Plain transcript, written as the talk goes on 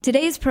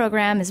Today's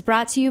program is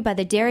brought to you by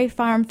the Dairy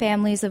Farm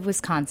Families of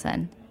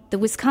Wisconsin, the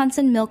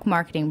Wisconsin Milk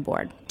Marketing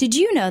Board. Did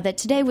you know that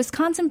today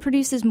Wisconsin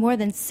produces more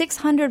than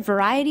 600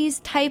 varieties,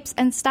 types,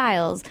 and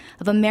styles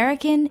of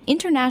American,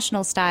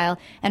 international style,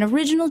 and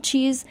original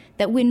cheese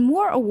that win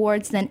more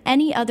awards than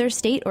any other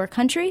state or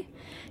country?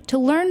 To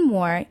learn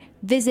more,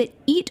 visit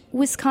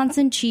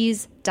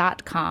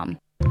eatwisconsincheese.com.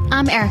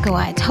 I'm Erica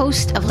Wides,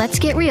 host of Let's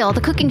Get Real,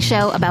 the cooking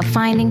show about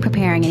finding,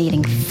 preparing, and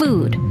eating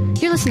food.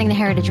 You're listening to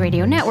Heritage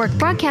Radio Network,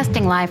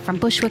 broadcasting live from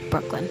Bushwick,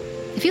 Brooklyn.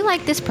 If you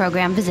like this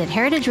program, visit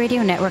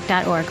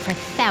heritageradionetwork.org for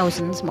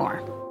thousands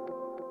more.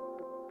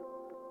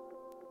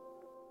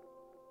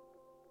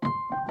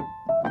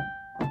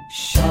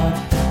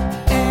 Sharp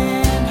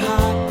and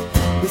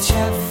hot with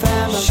Chef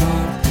Family.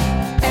 Sharp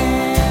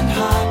and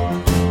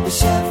hot with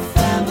Chef Family.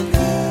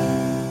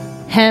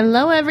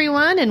 Hello,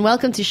 everyone, and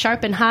welcome to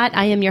Sharp and Hot.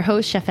 I am your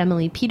host, Chef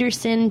Emily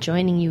Peterson,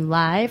 joining you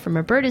live from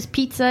Roberta's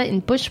Pizza in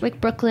Bushwick,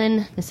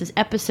 Brooklyn. This is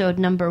episode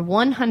number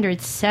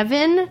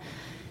 107.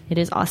 It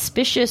is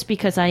auspicious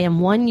because I am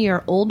 1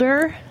 year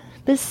older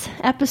this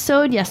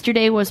episode.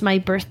 Yesterday was my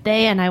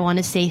birthday, and I want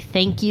to say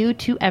thank you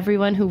to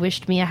everyone who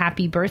wished me a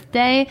happy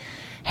birthday.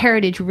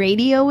 Heritage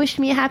Radio wished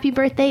me a happy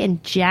birthday,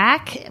 and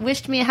Jack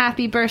wished me a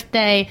happy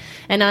birthday.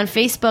 And on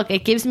Facebook,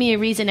 it gives me a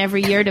reason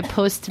every year to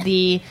post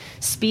the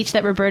speech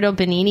that Roberto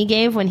Benigni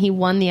gave when he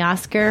won the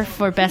Oscar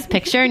for Best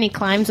Picture, and he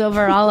climbs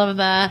over all of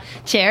the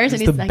chairs.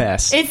 It's and he's the like,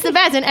 best. It's the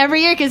best. And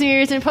every year it gives me a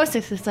reason to post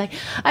it. It's like,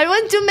 I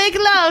want to make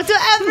love to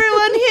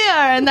everyone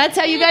here. And that's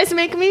how you guys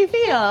make me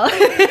feel.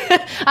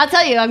 I'll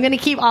tell you, I'm going to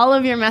keep all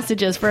of your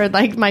messages for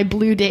like my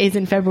blue days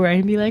in February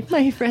and be like,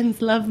 my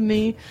friends love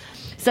me.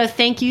 So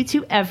thank you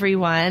to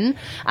everyone.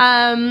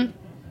 And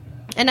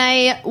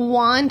I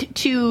want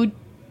to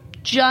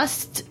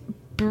just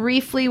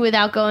briefly,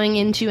 without going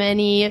into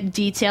any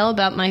detail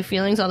about my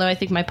feelings, although I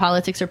think my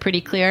politics are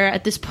pretty clear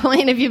at this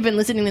point if you've been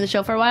listening to the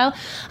show for a while,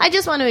 I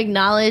just want to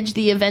acknowledge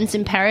the events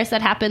in Paris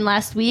that happened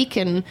last week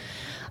and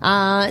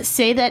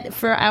say that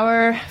for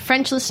our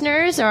French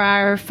listeners or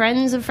our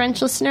friends of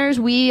French listeners,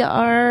 we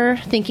are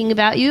thinking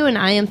about you, and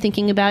I am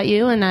thinking about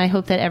you, and I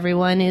hope that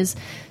everyone is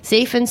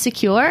safe and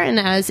secure. And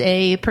as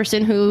a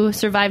person who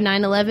survived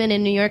 9/11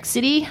 in New York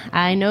City,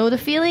 I know the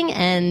feeling,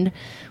 and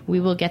we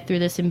will get through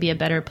this and be a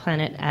better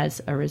planet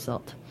as a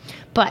result.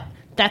 But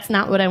that's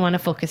not what I want to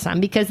focus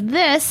on, because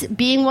this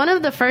being one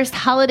of the first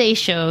holiday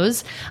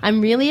shows,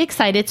 I'm really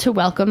excited to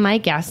welcome my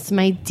guests,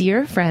 my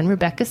dear friend,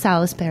 Rebecca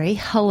Salisbury.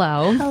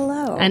 Hello.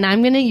 Hello. And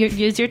I'm going to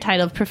use your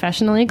title of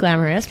professionally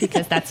glamorous,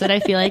 because that's what I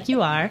feel like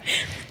you are.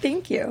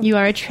 Thank you. You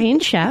are a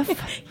trained chef.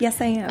 Yes,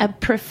 I am. A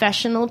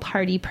professional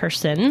party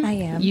person. I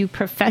am. You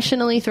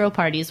professionally throw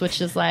parties,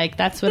 which is like,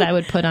 that's what I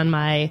would put on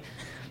my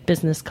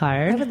business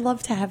card. I would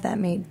love to have that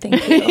made.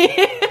 Thank you.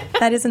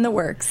 That is in the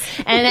works.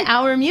 And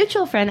our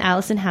mutual friend,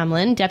 Allison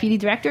Hamlin, Deputy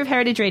Director of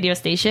Heritage Radio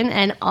Station,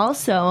 and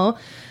also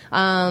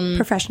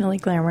Professionally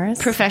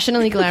glamorous.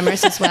 Professionally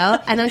glamorous as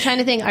well. And I'm trying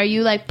to think, are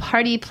you like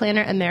party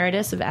planner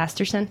emeritus of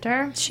Astor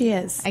Center? She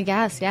is. I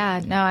guess,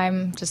 yeah. No,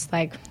 I'm just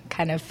like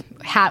kind of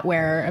hat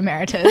wearer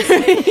emeritus.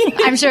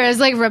 I'm sure it's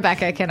like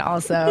Rebecca can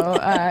also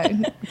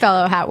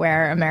fellow hat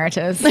wearer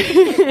emeritus.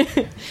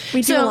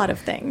 We do a lot of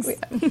things.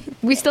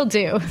 We still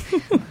do.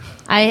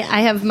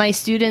 I have my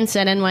students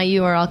at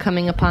NYU are all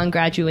coming upon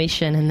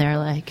graduation, and they're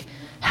like,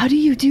 how do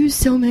you do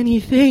so many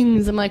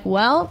things? I'm like,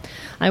 well,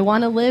 I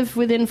want to live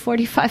within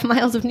 45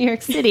 miles of New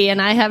York City, and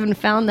I haven't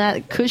found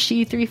that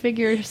cushy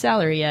 3-figure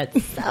salary yet.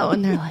 So,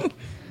 and they're like,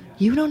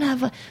 you don't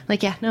have a...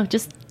 Like, yeah, no,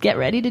 just get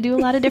ready to do a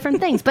lot of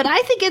different things. But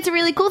I think it's a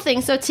really cool thing.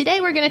 So today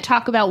we're going to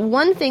talk about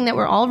one thing that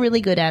we're all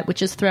really good at,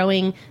 which is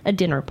throwing a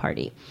dinner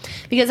party.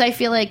 Because I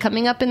feel like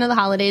coming up into the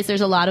holidays,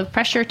 there's a lot of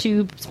pressure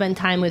to spend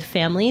time with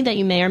family that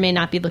you may or may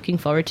not be looking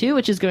forward to,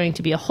 which is going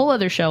to be a whole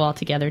other show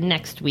altogether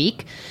next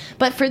week.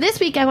 But for this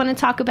week, I want to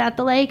talk about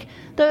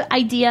the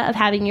idea of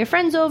having your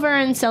friends over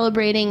and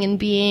celebrating and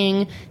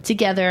being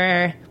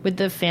together with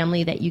the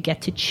family that you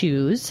get to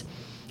choose.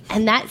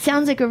 And that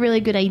sounds like a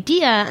really good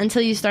idea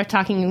until you start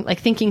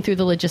thinking through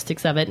the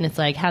logistics of it. And it's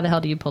like, how the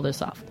hell do you pull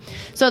this off?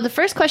 So the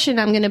first question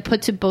I'm going to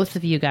put to both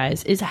of you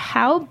guys is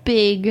how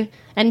big,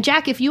 and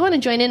Jack, if you want to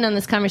join in on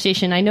this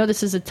conversation, I know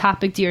this is a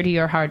topic dear to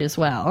your heart as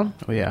well.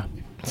 Oh, yeah.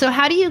 So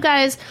how do you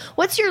guys,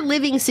 what's your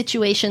living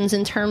situations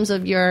in terms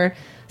of your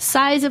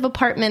size of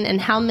apartment and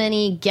how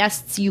many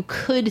guests you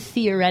could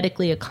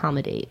theoretically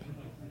accommodate?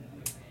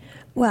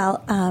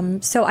 Well,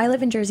 so I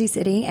live in Jersey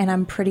City, and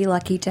I'm pretty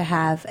lucky to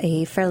have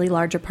a fairly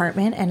large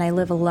apartment, and I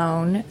live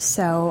alone.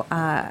 So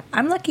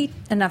I'm lucky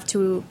enough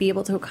to be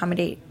able to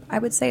accommodate, I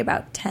would say,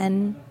 about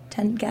 10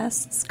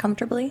 guests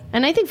comfortably.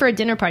 And I think for a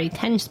dinner party,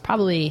 10 is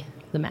probably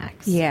the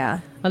max.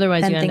 Yeah.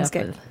 Otherwise, then you end things up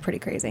get with... pretty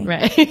crazy.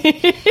 Right.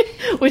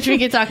 Which we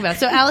could talk about.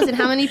 So, Allison,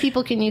 how many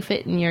people can you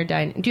fit in your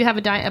dining? Do you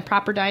have a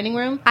proper dining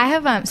room? I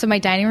have, so my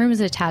dining room is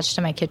attached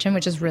to my kitchen,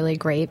 which is really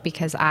great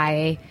because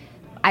I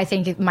I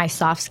think my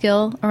soft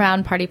skill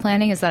around party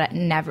planning is that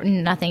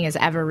nothing is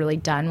ever really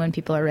done when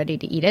people are ready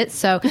to eat it.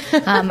 So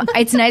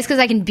it's nice because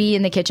I can be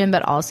in the kitchen,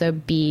 but also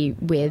be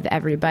with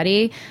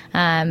everybody.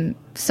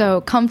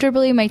 So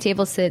comfortably, my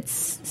table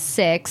sits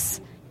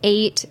 6.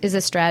 8 is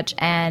a stretch,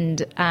 and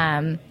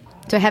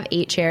so I have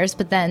 8 chairs,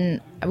 but then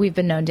we've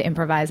been known to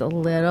improvise a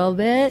little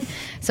bit.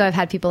 So I've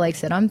had people like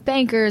sit on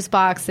bankers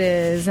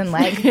boxes and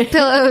like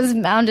pillows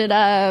mounted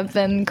up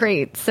and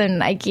crates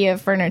and IKEA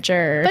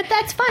furniture. But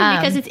that's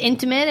fun because it's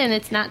intimate and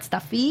it's not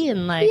stuffy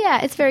and like...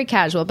 Yeah, it's very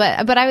casual.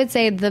 But I would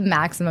say the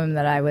maximum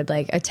that I would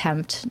like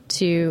attempt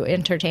to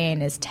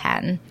entertain is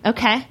 10.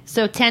 Okay,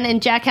 so 10.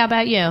 And Jack, how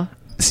about you?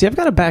 See, I've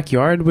got a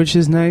backyard, which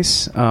is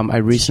nice. I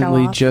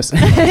recently just...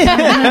 But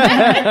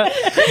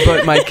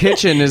my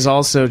kitchen is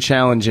also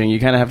challenging. You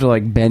kind of have to,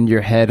 like, bend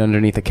your head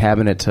underneath a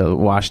cabinet to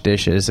wash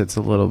dishes. It's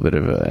a little bit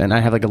of a... And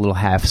I have, like, a little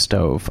half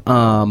stove.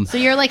 So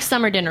you're like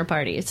summer dinner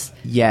parties.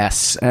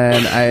 Yes.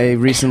 And I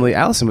recently...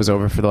 Allison was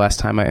over for the last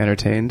time I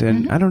entertained.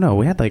 And I don't know.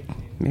 We had, like...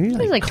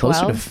 Maybe like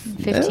closer 12,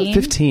 to 15?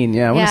 15,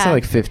 yeah. I want to say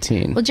like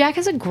 15. Well, Jack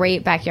has a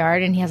great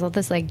backyard, and he has all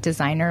this like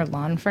designer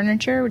lawn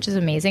furniture, which is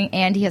amazing,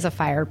 and he has a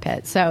fire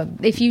pit. So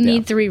if you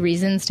need 3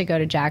 reasons to go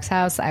to Jack's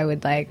house, I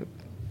would like...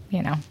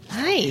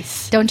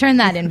 Nice. Don't turn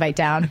that invite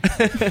down.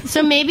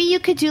 So maybe you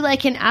could do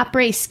like an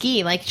après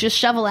ski, like just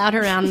shovel out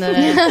around the...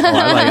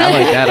 I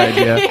like that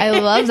idea. I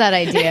love that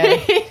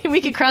idea. We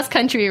could cross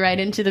country right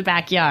into the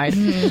backyard.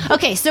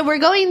 Okay, so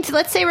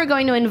let's say we're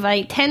going to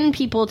invite 10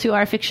 people to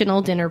our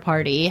fictional dinner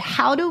party.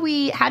 How do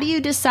you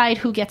decide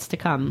who gets to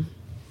come?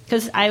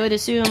 Because I would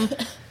assume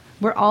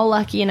we're all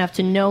lucky enough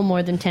to know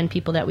more than 10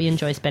 people that we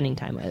enjoy spending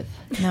time with.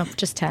 No,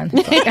 just 10.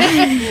 Alice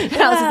is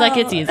like,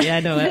 it's easy. I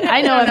know it.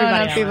 I know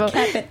everybody. People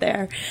kept it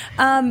there.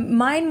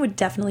 Mine would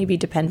definitely be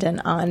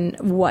dependent on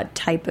what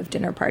type of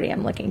dinner party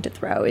I'm looking to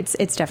throw.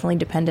 It's definitely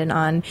dependent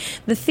on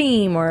the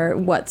theme or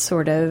what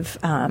sort of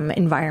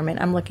environment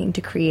I'm looking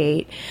to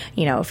create.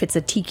 You know, if it's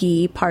a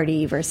tiki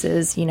party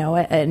versus, a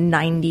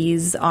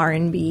 90s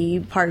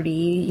R&B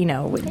party,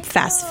 with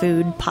fast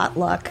food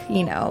potluck,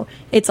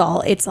 it's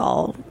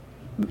all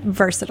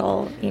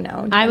versatile,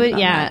 I would,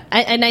 yeah.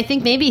 And I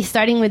think maybe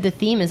starting with the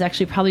theme is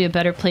actually probably a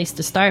better place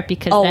to start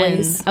because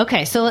always.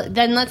 Okay, so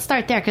then let's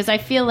start there because I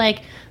feel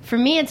like for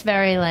me it's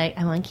very like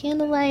I want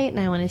candlelight and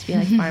I want it to be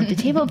like farm to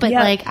table, but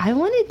like I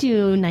want to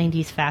do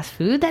 90s fast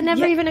food. That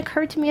never even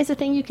occurred to me as a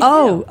thing you could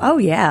do. Oh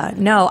yeah.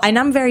 No, and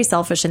I'm very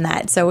selfish in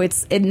that. So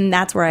and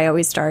that's where I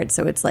always start.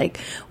 So it's like,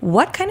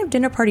 what kind of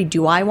dinner party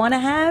do I want to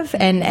have?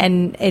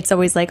 And it's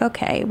always like,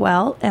 okay,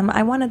 well,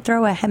 I want to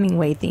throw a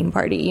Hemingway theme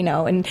party,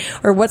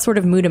 or what sort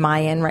of mood am I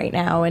in right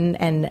now? And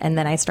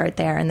then I start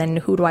there. And then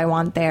who do I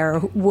want there?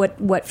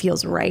 What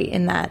feels right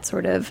in that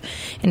sort of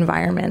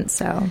environment?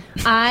 So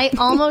I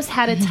almost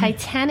had a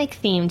Titanic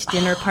themed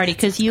dinner party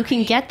because you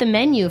can get the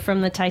menu from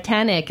the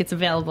Titanic. It's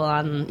available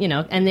on,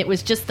 and it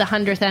was just the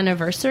 100th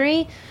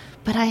anniversary.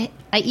 But I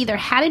either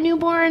had a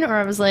newborn or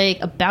I was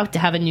like about to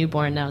have a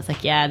newborn. And I was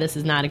like, yeah, this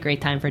is not a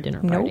great time for a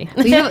dinner party.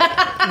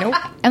 Nope.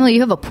 Emily, you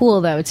have a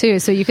pool though too,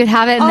 so you could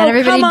have it and then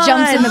everybody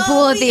jumps in the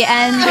pool at the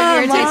end of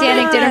your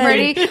Titanic dinner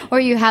party, or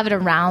you have it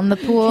around the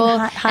pool,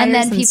 and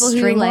then people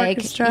who like,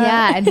 orchestra.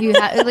 and who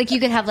like you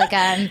could have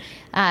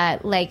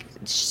like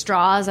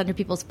straws under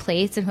people's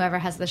plates, and whoever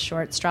has the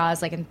short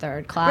straws like in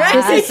third class,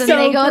 This is and so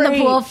they go in the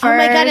great. pool first. Oh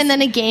my God, and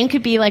then a game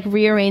could be like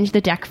rearrange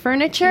the deck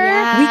furniture.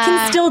 Yeah. we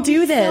can still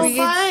do this. We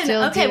could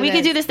still Okay, do we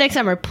could this. do this next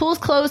summer. Pool's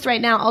closed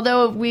right now,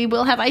 although we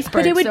will have icebergs.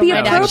 But it would so be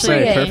might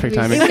appropriate. actually- Perfect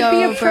timing. It would So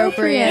be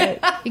appropriate.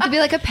 It could be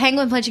like a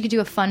penguin plunge. You could do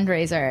a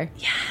fundraiser.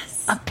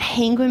 A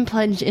penguin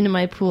plunge into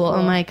my pool.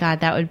 Oh my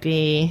God, that would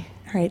be...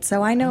 All right,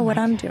 so I know what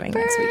I'm doing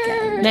next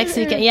weekend. Next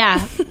weekend,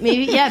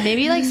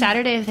 maybe like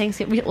Saturday of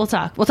Thanksgiving. We'll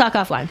talk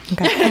offline.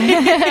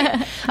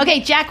 Okay.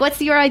 Okay, Jack,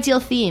 what's your ideal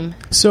theme?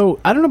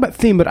 So, I don't know about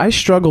theme, but I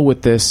struggle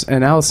with this,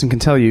 and Allison can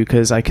tell you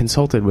because I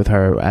consulted with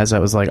her as I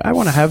was like, I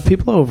want to have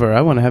people over.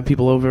 I want to have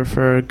people over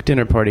for a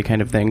dinner party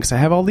kind of thing because I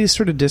have all these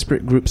sort of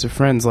disparate groups of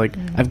friends. Like,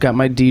 I've got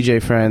my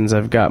DJ friends,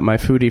 I've got my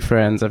foodie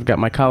friends, I've got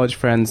my college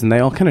friends, and they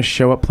all kind of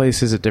show up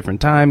places at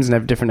different times and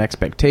have different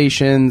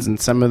expectations, and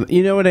some of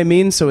you know what I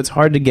mean? So, it's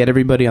hard to get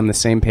everybody on the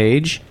same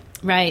page.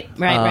 Right.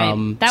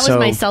 That was so-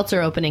 my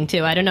seltzer opening,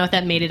 too. I don't know if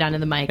that made it onto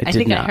the mic. I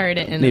think I heard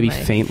it in maybe the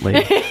mic.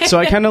 faintly. So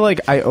I kind of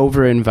I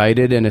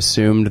over-invited and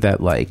assumed that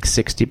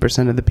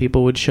 60% of the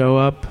people would show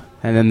up,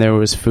 and then there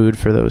was food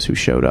for those who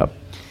showed up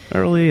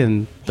early,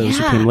 and those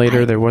who came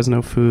later, there was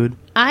no food.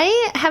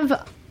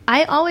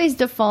 I always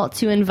default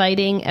to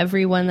inviting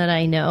everyone that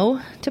I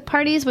know to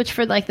parties, which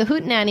for the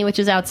Hootenanny, which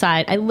is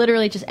outside, I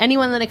literally just,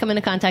 anyone that I come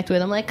into contact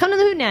with, I'm like, come to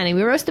the Hootenanny,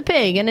 we roast a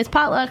pig, and it's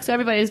potluck, so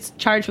everybody's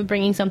charged with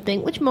bringing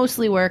something, which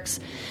mostly works.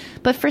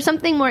 But for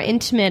something more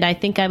intimate, I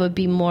think I would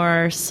be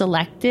more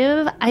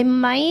selective. I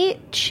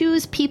might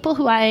choose people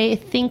who I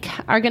think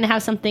are going to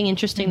have something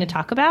interesting to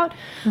talk about.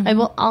 Mm-hmm. I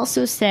will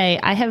also say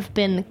I have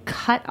been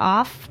cut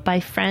off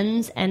by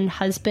friends and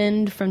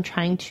husband from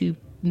trying to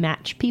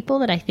match people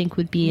that I think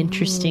would be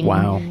interesting.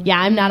 Wow.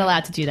 Yeah, I'm not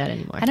allowed to do that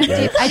anymore.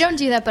 I don't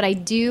do that, but I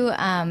do.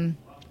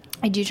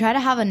 I do try to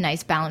have a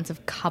nice balance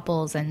of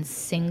couples and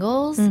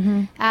singles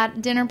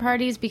at dinner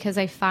parties because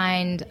I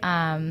find,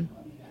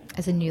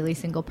 as a newly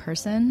single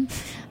person,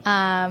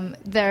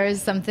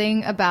 there's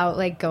something about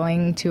like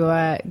going to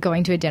a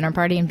dinner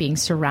party and being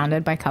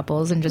surrounded by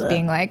couples and just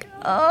being like,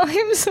 oh,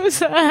 I'm so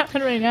sad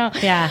right now.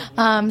 Yeah.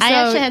 I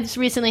I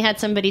actually recently had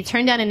somebody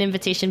turn down an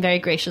invitation very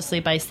graciously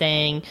by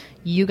saying,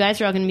 you guys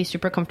are all going to be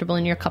super comfortable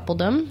in your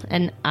coupledom,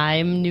 and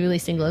I'm newly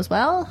single as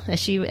well, as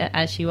she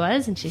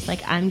was, and she's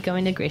like, I'm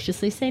going to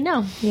graciously say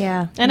no.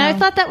 Yeah. And I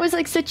thought that was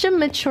like such a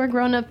mature,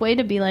 grown-up way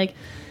to be like,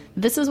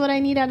 this is what I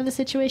need out of the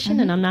situation,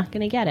 and I'm not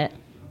going to get it.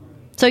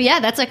 So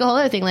yeah, that's like a whole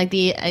other thing, like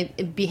the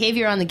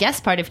behavior on the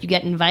guest part. If you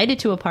get invited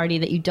to a party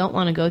that you don't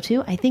want to go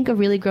to, I think a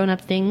really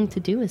grown-up thing to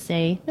do is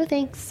say, no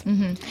thanks.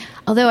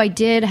 Although I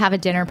did have a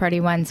dinner party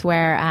once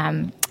where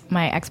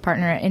my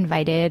ex-partner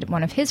invited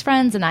one of his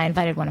friends and I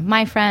invited one of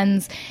my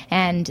friends,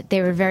 and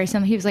they were very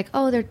similar. He was like,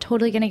 oh, they're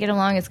totally going to get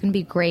along. It's going to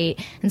be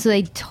great. And so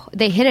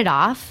they hit it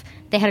off.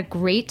 They had a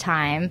great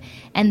time.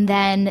 And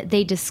then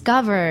they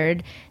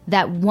discovered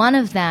that one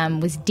of them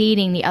was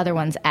dating the other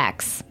one's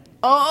ex.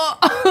 Oh,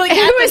 like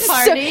at the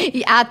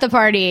party? At the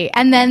party.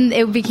 And then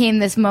it became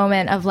this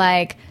moment of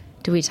like,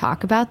 do we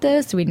talk about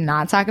this? Do we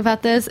not talk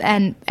about this?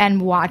 And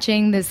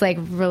watching this like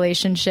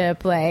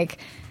relationship, like,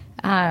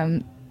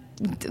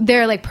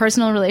 their like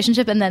personal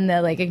relationship, and then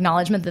the like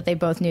acknowledgement that they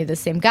both knew the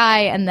same guy,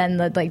 and then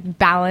the like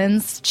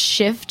balance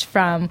shift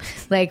from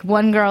like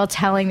one girl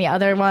telling the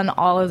other one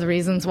all of the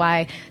reasons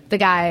why the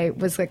guy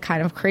was like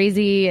kind of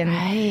crazy.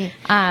 And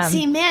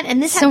see, man,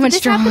 and this so much this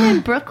drama. happened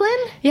in Brooklyn.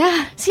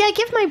 Yeah. See, I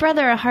give my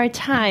brother a hard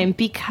time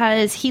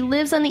because he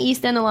lives on the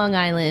east end of Long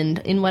Island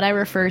in what I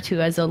refer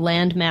to as a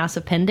landmass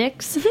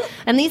appendix,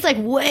 and he's like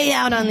way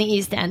out on the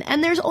east end,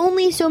 and there's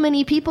only so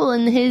many people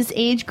in his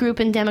age group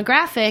and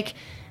demographic.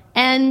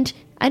 And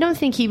I don't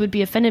think he would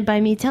be offended by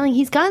me telling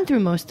he's gone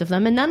through most of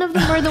them, and none of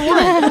them are the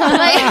one.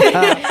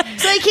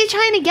 So I keep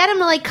trying to get him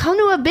to like come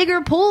to a bigger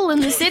pool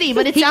in the city,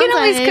 but it sounds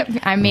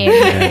like I mean,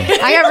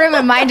 I got room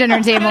at my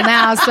dinner table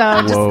now,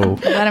 so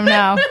just let him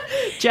know.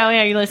 Joey,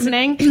 are you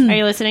listening? Are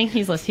you listening?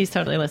 He's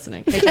totally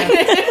listening. But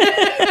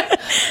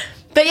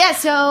yeah,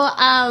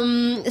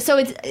 so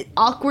it's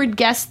awkward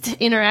guest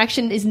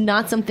interaction is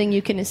not something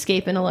you can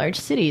escape in a large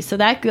city. So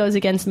that goes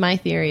against my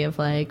theory of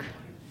like,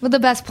 With the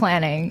best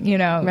planning, you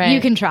know, Right. you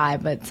can try,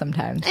 but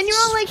sometimes. and you're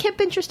all like hip,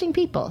 interesting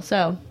people.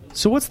 So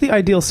what's the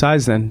ideal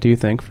size then, do you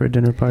think, for a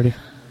dinner party?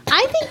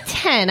 I think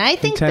 10. I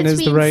think 10 between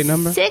is the right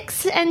number?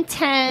 6 and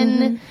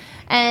 10.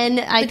 And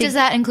I But think does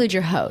that include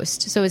your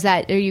host? So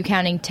are you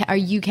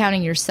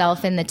counting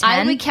yourself in the 10?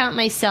 I would count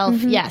myself.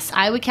 Yes,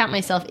 I would count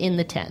myself in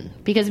the 10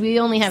 because we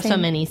only have so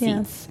many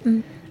seats.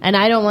 And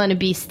I don't want to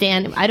be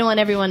I don't want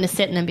everyone to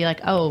sit and then be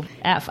like, oh,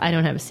 F, I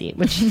don't have a seat,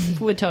 which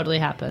would totally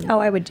happen. Oh,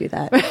 I would do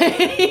that.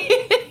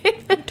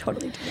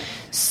 Totally do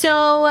that. So,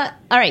 all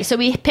right, so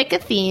we pick a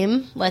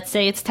theme. Let's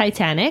say it's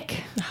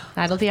Titanic.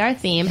 That'll be our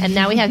theme. And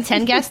now we have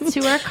 10 guests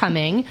who are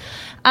coming.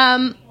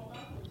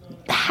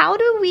 How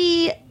do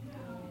we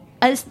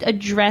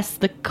address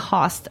the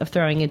cost of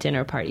throwing a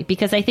dinner party?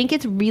 Because I think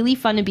it's really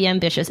fun to be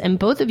ambitious. And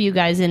both of you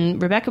guys,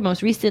 and Rebecca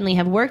most recently,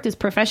 have worked as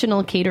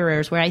professional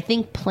caterers where I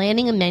think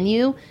planning a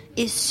menu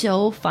is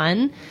so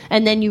fun.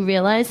 And then you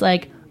realize,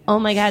 like, oh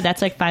my God,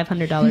 that's like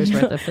 $500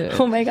 worth of food.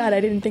 Oh my God,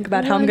 I didn't think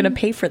about how I'm going to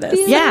pay for this.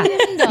 Yeah.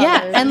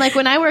 Yeah. And like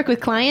when I work with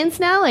clients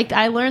now, like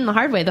I learned the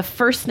hard way. The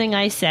first thing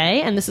I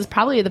say, and this is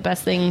probably the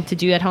best thing to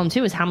do at home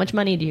too, is how much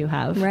money do you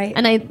have? Right.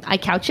 And I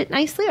couch it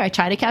nicely, or I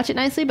try to couch it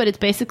nicely, but it's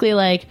basically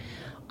like,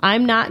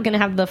 I'm not going to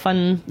have the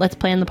fun, let's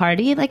plan the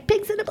party, like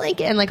pigs in a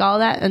blanket and like all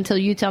that until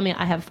you tell me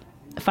I have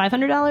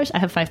 $500, I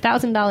have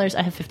 $5,000,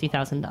 I have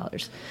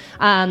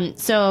 $50,000.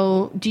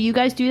 So do you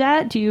guys do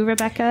that? Do you,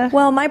 Rebecca?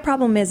 Well, my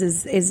problem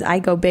is I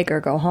go big or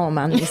go home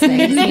on these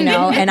things, you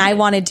know, and I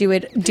want to do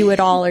it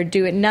all or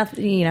do it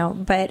nothing, you know.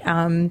 But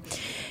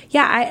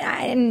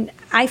yeah,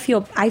 I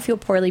feel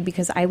poorly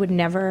because I would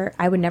never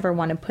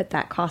want to put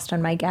that cost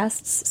on my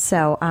guests.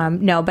 So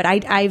no, but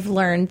I've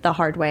learned the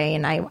hard way,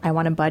 and I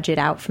want to budget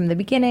out from the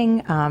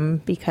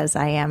beginning because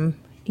I am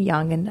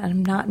young and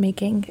I'm not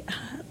making.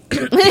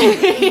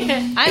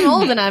 I'm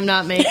old and I'm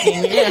not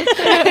making. Yeah.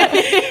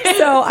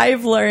 So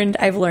I've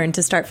learned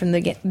to start from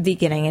the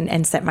beginning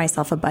and set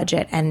myself a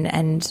budget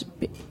and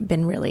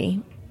been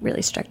really,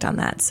 really strict on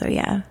that. So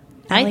yeah,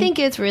 I think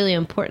it's really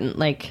important.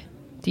 Like,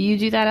 do you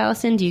do that,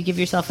 Allison? Do you give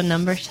yourself a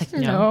number? She's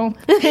like, no.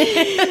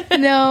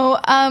 No.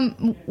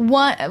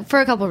 One, for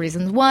a couple of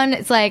reasons. One,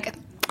 it's like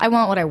I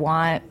want what I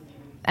want.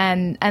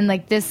 And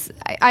like this,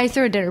 I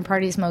throw dinner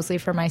parties mostly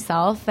for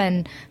myself,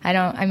 and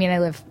I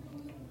live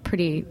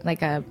pretty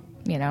like a,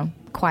 you know,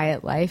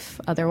 quiet life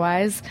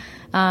otherwise.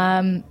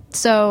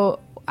 So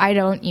I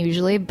don't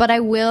usually, but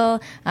I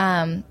will. So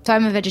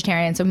I'm a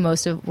vegetarian, so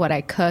most of what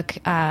I cook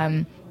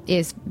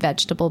is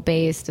vegetable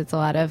based. It's a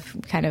lot of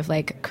kind of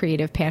like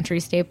creative pantry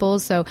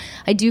staples. So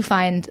I do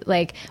find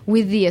like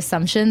with the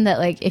assumption that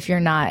like if you're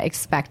not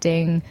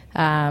expecting,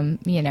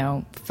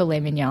 filet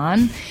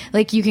mignon,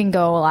 like you can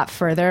go a lot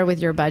further with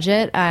your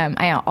budget.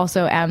 I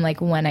also am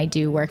like when I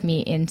do work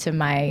meat into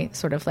my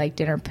sort of like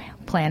dinner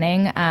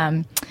planning,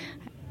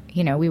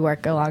 we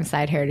work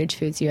alongside Heritage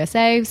Foods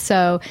USA.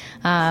 So,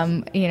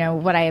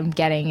 what I am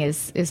getting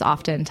is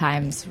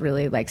oftentimes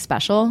really like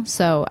special.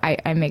 So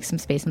I make some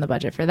space in the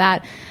budget for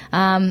that.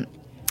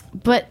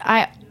 But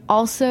I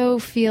also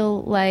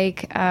feel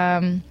like,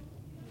 I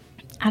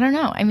don't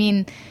know. I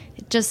mean,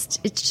 it's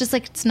just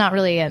like, it's not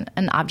really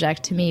an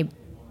object to me,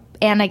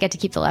 and I get to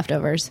keep the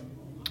leftovers.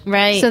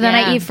 Right. So then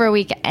I eat for a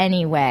week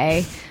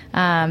anyway,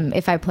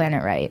 if I plan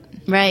it right.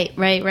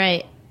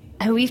 Right.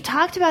 And we've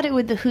talked about it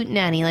with the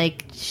Hootenanny.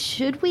 Like,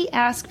 should we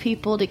ask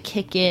people to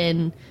kick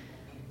in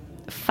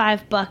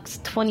 $5,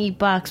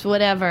 $20,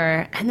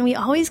 whatever? And then we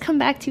always come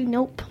back to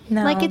nope.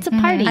 No. Like it's a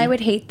party. I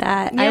would hate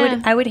that.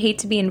 Yeah. I would hate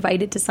to be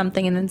invited to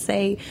something and then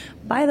say,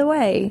 by the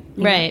way,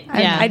 Right,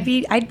 yeah.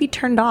 I'd be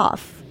turned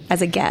off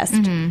as a guest.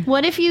 Mm-hmm.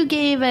 What if you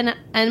gave and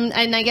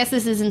I guess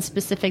this isn't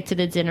specific to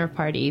the dinner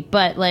party,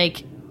 but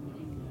like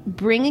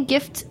bring a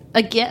gift,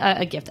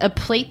 a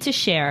plate to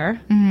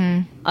share,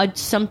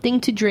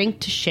 something to drink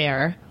to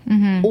share,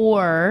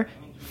 or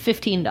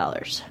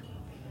 $15.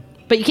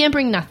 But you can't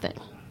bring nothing.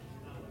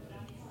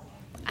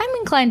 I'm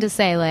inclined to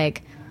say,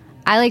 like,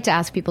 I like to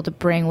ask people to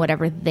bring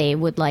whatever they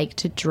would like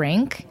to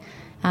drink.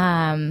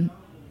 And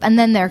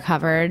then they're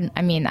covered.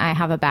 I mean, I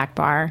have a back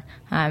bar,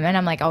 and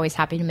I'm like always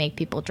happy to make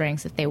people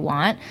drinks if they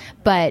want.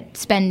 But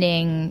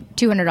spending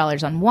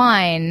 $200 on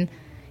wine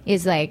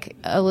is like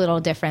a little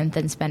different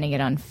than spending it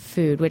on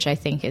food, which I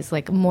think is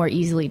like more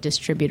easily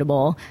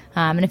distributable.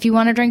 And if you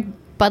want to drink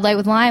Bud Light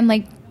with lime,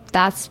 like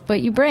that's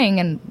what you bring,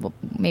 and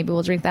maybe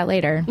we'll drink that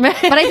later.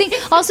 But I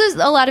think also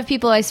a lot of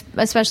people,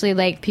 especially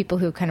like people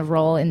who kind of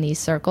roll in these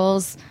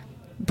circles,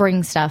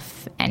 bring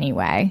stuff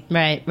anyway.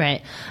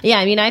 Right. Yeah,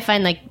 I mean, I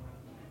find like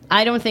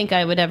I don't think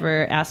I would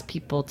ever ask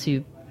people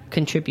to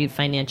contribute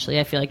financially.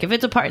 I feel like if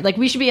it's a party, like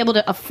we should be able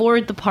to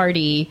afford the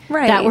party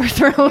that we're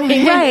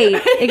throwing.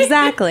 Right,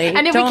 exactly.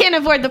 And if we can't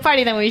afford the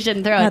party, then we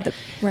shouldn't throw it.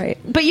 Right.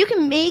 But you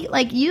can make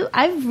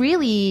I've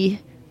really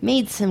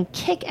made some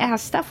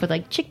kick-ass stuff with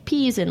like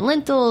chickpeas and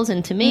lentils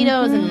and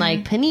tomatoes and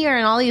like paneer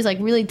and all these like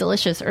really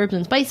delicious herbs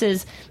and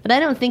spices. But I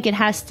don't think it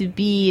has to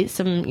be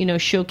some,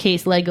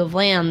 showcase leg of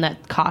lamb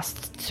that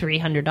costs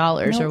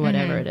 $300 or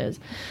whatever it is.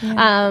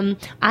 Yeah.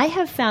 I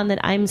have found that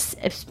I'm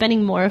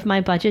spending more of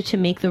my budget to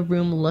make the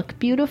room look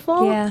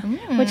beautiful,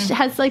 which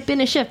has like been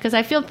a shift because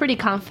I feel pretty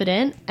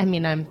confident. I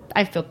mean,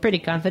 I feel pretty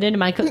confident in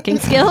my cooking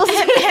skills.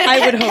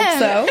 I would hope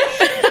so.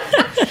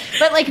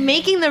 But like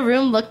making the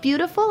room look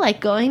beautiful, like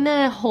going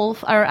to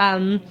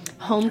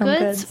Home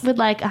Goods with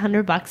like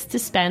 $100 to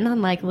spend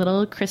on like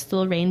little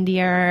crystal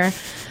reindeer,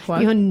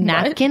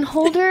 napkin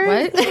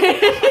holders.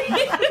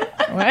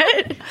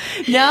 What?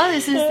 No,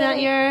 this is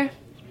not your.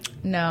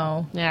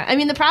 No. Yeah. I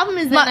mean, the problem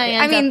is that I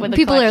end up with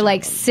people are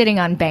like sitting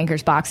on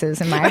bankers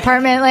boxes in my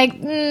apartment, like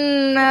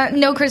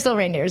no crystal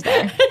reindeers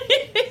there.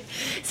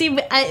 See,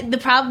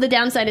 the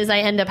downside is I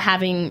end up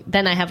having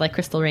like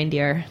crystal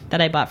reindeer that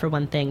I bought for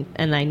one thing,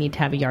 and I need to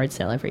have a yard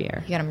sale every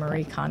year. You got to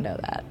Marie Kondo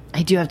that.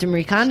 I do have to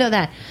Marie Kondo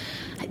that.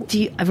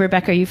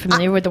 Rebecca, are you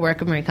familiar with the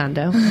work of Marie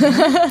Kondo?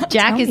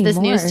 Jack, is this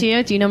news to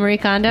you? Do you know Marie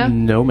Kondo?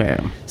 No,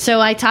 ma'am. So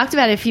I talked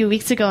about it a few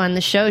weeks ago on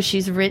the show.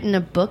 She's written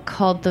a book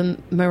called The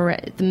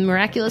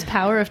Miraculous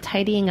Power of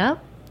Tidying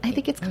Up. I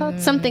think it's called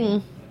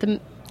something. The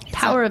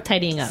Power of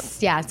Tidying Up.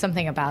 Yeah,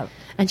 something about.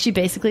 And she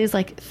basically is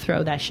like,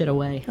 throw that shit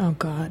away. Oh,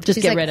 God. Just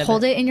She's get like, rid of it.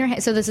 Hold it in your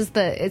hand. So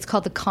it's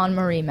called the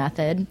KonMari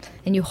method.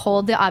 And you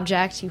hold the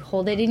object, you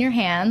hold it in your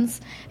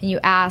hands, and you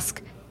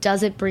ask,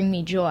 does it bring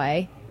me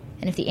joy?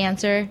 And if the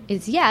answer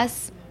is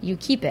yes, you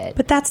keep it.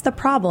 But that's the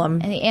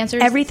problem. And the answer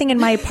is... everything in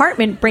my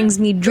apartment brings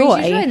me joy.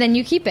 Brings you joy, then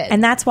you keep it.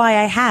 And that's why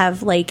I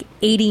have like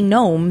 80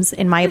 gnomes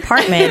in my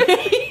apartment.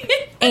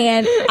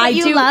 And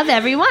you love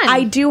everyone.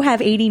 I do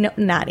have 80,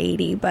 not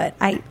 80, but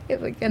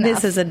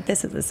this is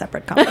a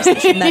separate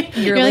conversation that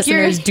your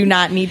listeners do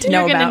not need to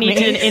know about me. You're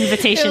going to need an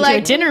invitation to a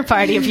dinner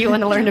party if you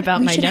want to learn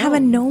about my gnome. We should have a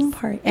gnome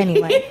party.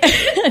 Anyway,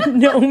 a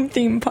gnome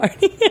theme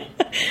party.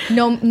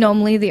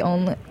 Gnomely, the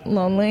only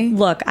lonely.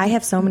 Look, I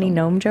have so many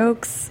gnome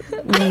jokes.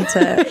 We need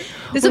to...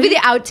 This will be the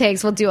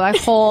outtakes. We'll do a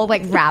whole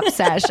like rap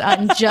sesh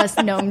on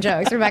just gnome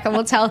jokes. Rebecca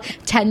will tell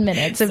 10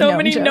 minutes of gnome jokes. So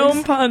many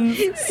gnome puns.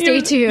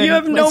 Stay tuned. You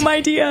have gnome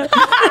idea.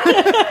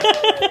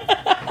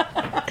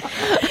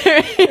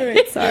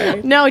 Right,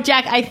 sorry. No,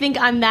 Jack, I think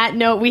on that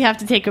note, we have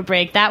to take a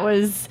break. That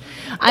was...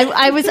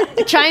 I was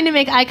trying to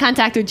make eye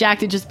contact with Jack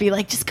to just be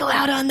like, just go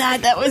out on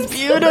that. That was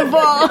beautiful.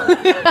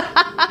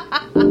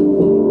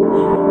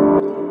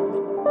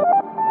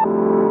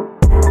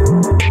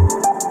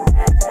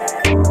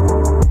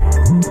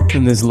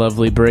 And this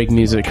lovely break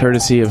music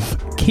courtesy of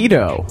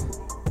Keto,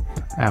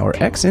 our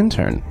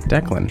ex-intern,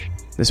 Declan.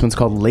 This one's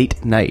called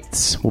Late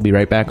Nights. We'll be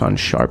right back on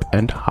Sharp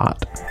and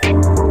Hot.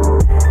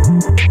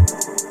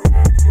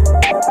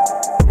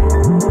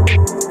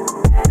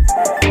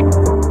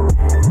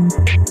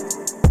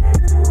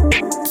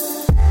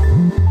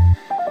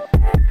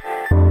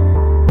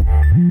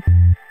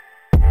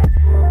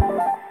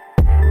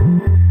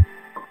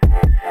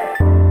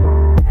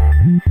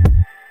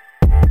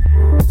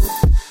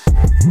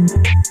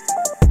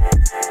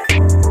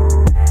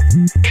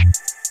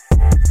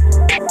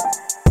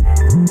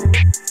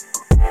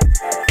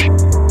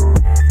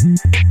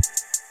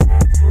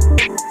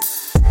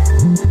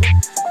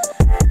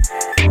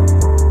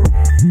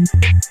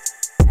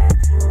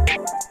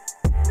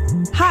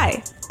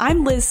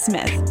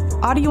 Smith,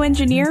 audio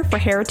engineer for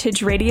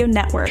Heritage Radio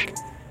Network.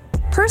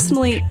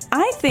 Personally,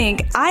 I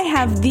think I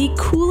have the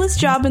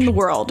coolest job in the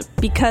world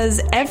because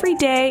every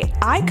day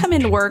I come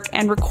into work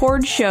and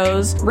record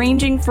shows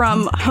ranging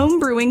from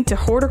home brewing to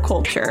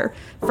horticulture,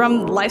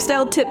 from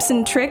lifestyle tips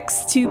and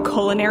tricks to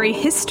culinary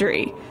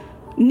history.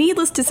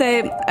 Needless to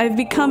say, I've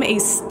become a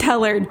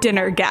stellar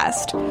dinner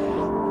guest.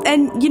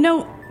 And, you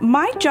know,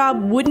 my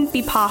job wouldn't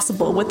be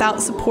possible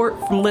without support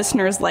from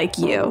listeners like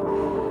you.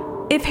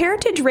 If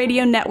Heritage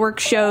Radio Network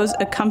shows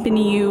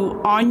accompany you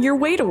on your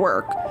way to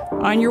work,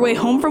 on your way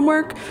home from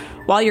work,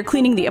 while you're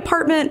cleaning the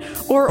apartment,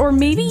 or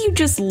maybe you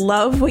just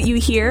love what you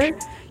hear,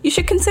 you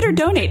should consider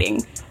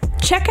donating.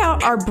 Check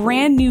out our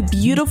brand new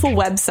beautiful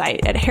website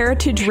at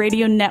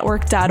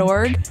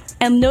heritageradionetwork.org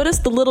and notice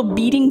the little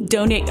beating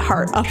donate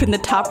heart up in the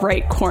top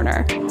right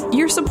corner.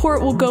 Your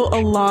support will go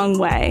a long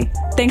way.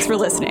 Thanks for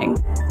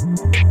listening.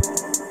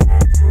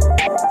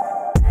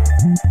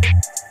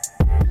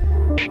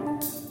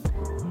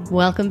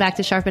 Welcome back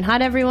to Sharp and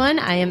Hot, everyone.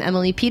 I am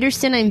Emily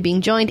Peterson. I'm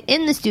being joined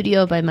in the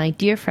studio by my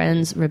dear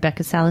friends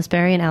Rebecca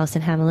Salisbury and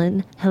Allison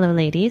Hamlin. Hello,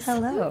 ladies.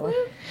 Hello.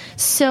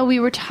 So we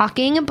were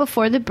talking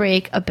before the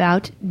break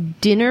about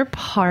dinner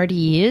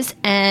parties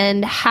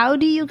and how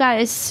do you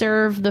guys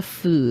serve the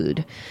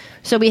food?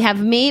 So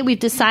we've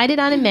decided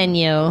on a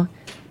menu.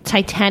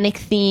 Titanic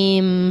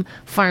theme,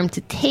 farm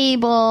to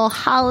table,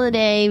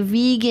 holiday,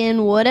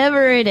 vegan,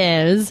 whatever it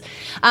is.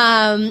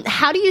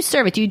 How do you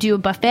serve it? Do you do a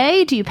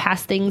buffet? Do you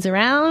pass things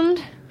around?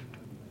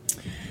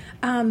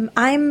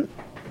 I'm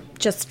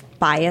just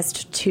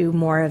biased to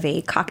more of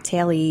a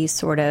cocktail-y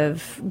sort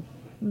of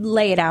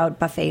lay it out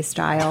buffet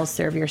style,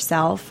 serve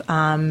yourself.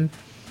 I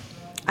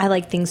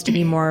like things to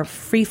be more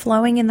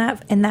free-flowing in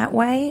that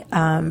way.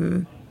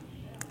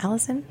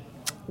 Allison?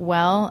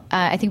 Well,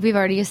 I think we've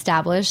already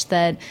established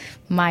that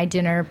my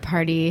dinner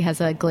party has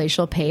a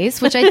glacial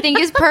pace, which I think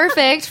is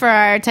perfect for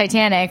our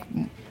Titanic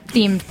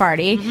themed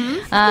party.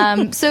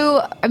 Mm-hmm.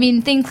 So, I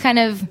mean, things kind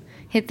of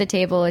hit the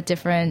table at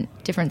different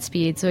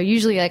speeds. So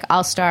usually, like,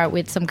 I'll start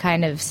with some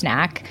kind of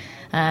snack,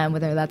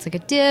 whether that's like a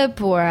dip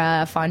or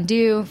a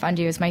fondue.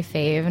 Fondue is my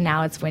fave.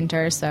 Now it's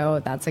winter,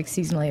 so that's like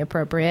seasonally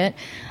appropriate.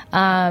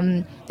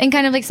 And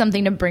kind of like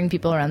something to bring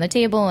people around the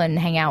table and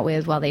hang out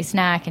with while they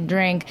snack and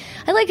drink.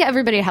 I like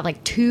everybody to have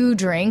like 2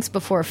 drinks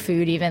before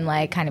food even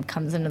like kind of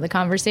comes into the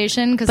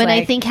conversation. But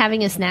I think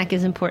having a snack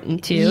is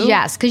important too.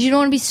 Yes, because you don't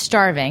want to be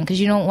starving, because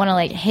you don't want to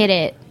like hit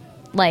it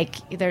like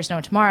there's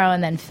no tomorrow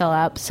and then fill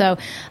up. So,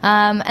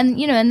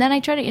 and then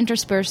I try to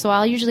intersperse. So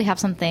I'll usually have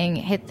something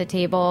hit the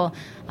table,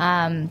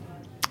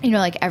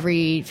 like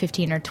every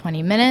 15 or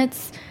 20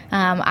 minutes.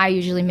 I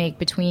usually make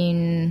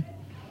between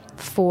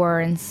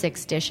 4 and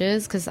 6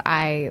 dishes because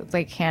I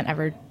like can't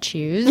ever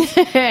choose.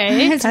 It's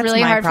That's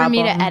really my hard problem.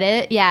 for me to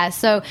edit. Yeah.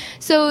 So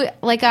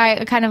like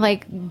I kind of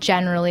like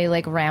generally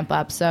like ramp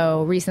up.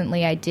 So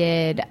recently I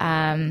did,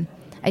 I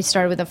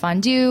started with a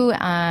fondue,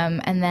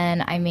 and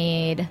then I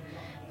made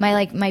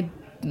my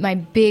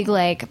big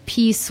like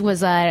piece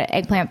was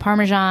eggplant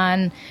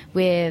parmesan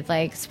with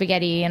like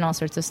spaghetti and all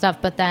sorts of stuff.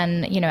 But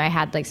then, I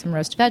had like some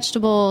roast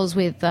vegetables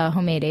with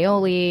homemade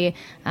aioli.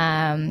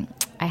 I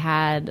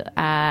had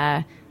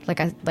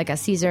like a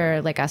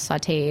Caesar, like a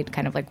sautéed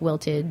kind of like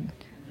wilted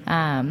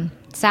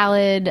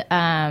salad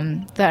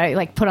that I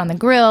like put on the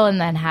grill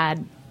and then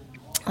had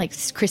like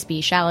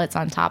crispy shallots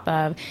on top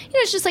of.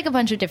 It's just like a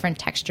bunch of different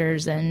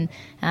textures and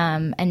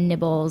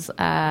nibbles.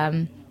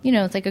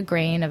 It's like a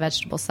grain, a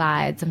vegetable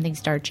side, something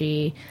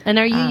starchy. And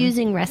are you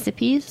using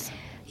recipes?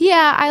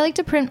 Yeah, I like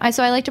to print.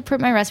 So I like to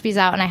print my recipes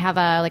out, and I have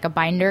a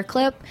binder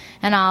clip,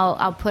 and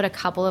I'll put a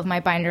couple of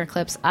my binder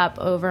clips up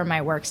over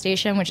my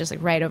workstation, which is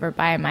like right over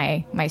by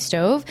my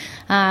stove.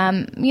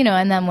 And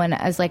then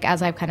as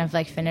I've kind of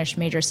like finished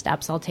major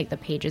steps, I'll take the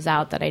pages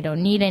out that I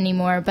don't need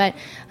anymore. But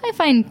I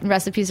find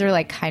recipes are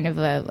like kind of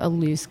a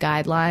loose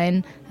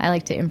guideline. I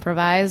like to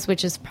improvise,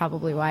 which is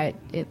probably why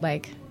it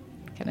like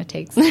kind of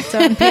takes its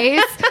own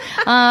pace.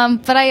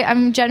 But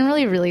I'm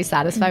generally really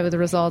satisfied with the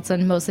results,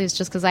 and mostly it's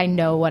just because I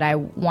know what I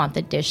want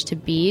the dish to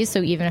be.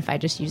 So even if I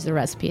just use the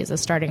recipe as a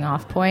starting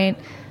off point,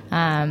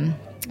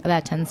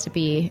 that tends to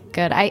be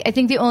good. I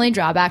think the only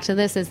drawback to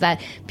this is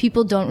that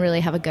people don't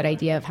really have a good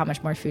idea of how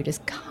much more food is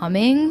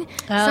coming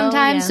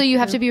sometimes. Yeah. So you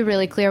have to be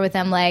really clear with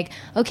them, like,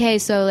 okay,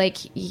 so like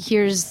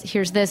here's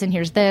this and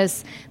here's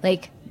this.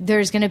 Like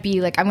there's gonna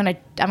be like I'm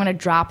gonna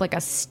drop like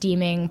a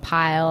steaming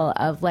pile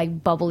of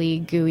like bubbly,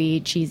 gooey,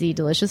 cheesy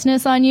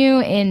deliciousness on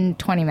you in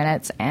 20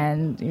 minutes,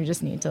 and you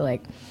just need to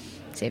like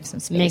save some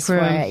space Make room,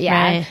 for it.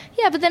 Yeah. right.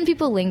 Yeah, but then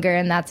people linger,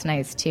 and that's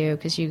nice too,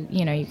 because you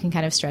can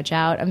kind of stretch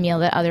out a meal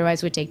that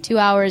otherwise would take 2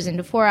 hours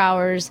into 4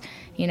 hours.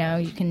 You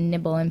can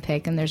nibble and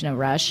pick, and there's no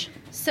rush.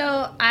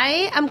 So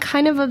I am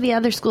kind of the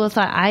other school of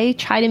thought. I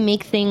try to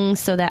make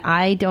things so that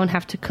I don't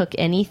have to cook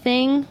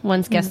anything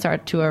once guests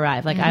start to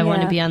arrive. Like I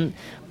want to be on.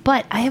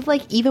 But I have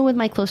like, even with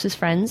my closest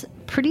friends,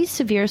 pretty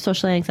severe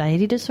social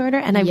anxiety disorder,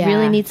 and I Yeah.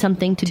 really need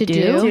something to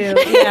do. Yeah.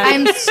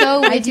 I'm so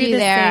with do you the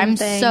there. same I'm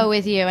thing. so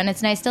with you, and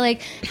it's nice to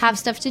like have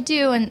stuff to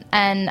do,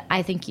 and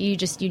I think you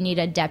need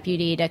a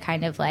deputy to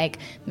kind of like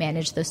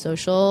manage the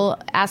social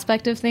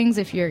aspect of things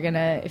if you're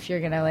gonna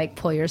like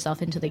pull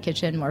yourself into the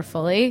kitchen more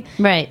fully.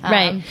 Right.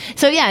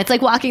 So yeah, it's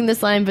like walking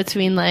this line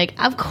between like,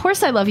 of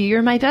course I love you,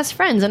 you're my best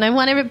friends, and I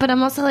want every, but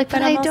I'm also like,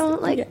 but I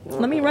don't like.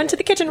 Let me run to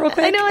the kitchen real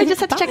quick. I know, I just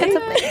have to check on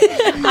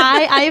something.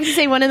 I have to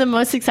say, one of the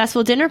most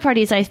successful dinner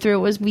parties I threw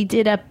was we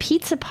did a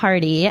pizza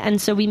party,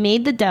 and so we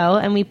made the dough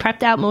and we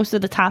prepped out most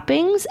of the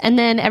toppings, and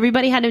then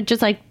everybody had to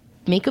just like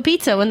make a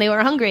pizza when they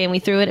were hungry, and we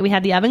threw it. We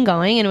had the oven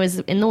going, and it was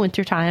in the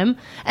wintertime,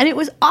 and it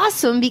was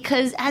awesome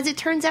because, as it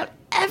turns out,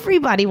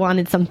 everybody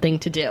wanted something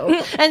to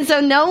do. And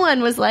so no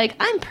one was like,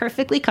 I'm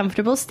perfectly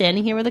comfortable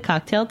standing here with a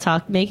cocktail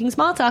making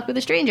small talk with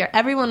a stranger.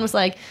 Everyone was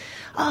like,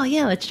 oh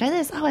yeah, let's try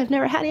this. Oh, I've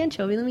never had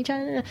anchovy. Let me try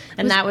it.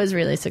 And that was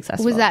really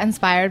successful. Was that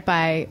inspired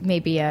by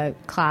maybe a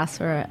class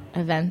or an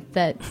event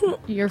that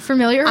you're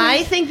familiar with?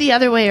 I think the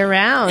other way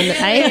around.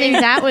 I think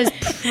that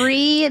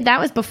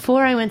was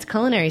before I went to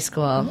culinary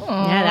school.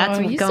 Yeah,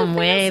 that's you going so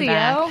way fancy,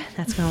 back. yo.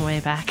 That's going way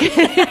back.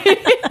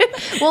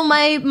 Well,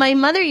 my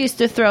mother used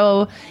to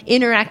throw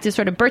interactive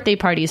sort of birthday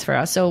parties for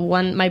us. So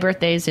my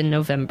birthday is in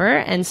November,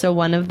 and so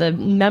one of the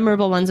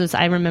memorable ones was,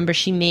 I remember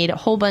she made a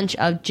whole bunch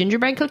of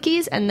gingerbread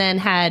cookies and then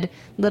had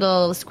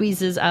little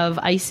squeezes of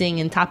icing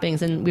and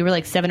toppings, and we were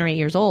like 7 or 8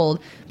 years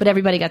old, but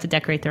everybody got to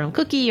decorate their own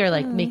cookie or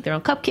like make their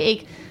own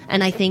cupcake,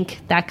 and I think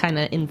that kind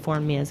of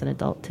informed me as an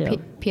adult too.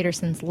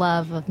 Peterson's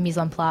love of mise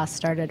en place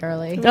started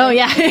early. Oh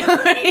yeah.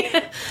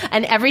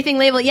 And everything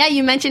labeled. Yeah,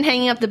 you mentioned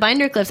hanging up the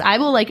binder clips. I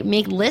will like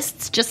make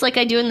lists just like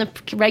I do in the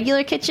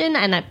regular kitchen,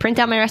 and I print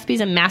out my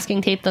recipes and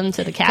masking tape them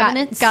to the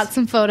cabinets. Got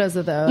some photos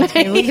of those.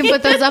 Maybe we can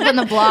put those up on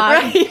the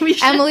blog. Right, we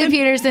should. Emily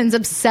Peterson's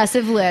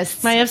obsessive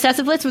lists. My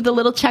obsessive list with the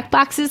little check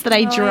boxes that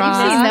I draw.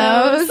 I've seen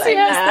those.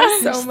 I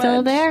miss those so Still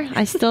much. there.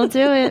 I still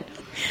do it.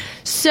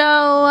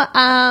 So,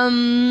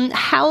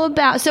 how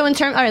about, so in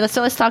terms, all right,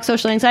 let's talk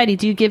social anxiety.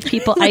 Do you give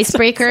people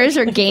icebreakers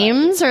or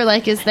games, or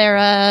like, is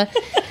there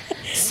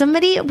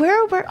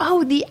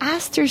the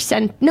Astor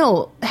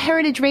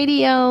Heritage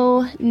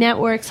Radio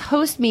Network's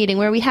host meeting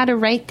where we had to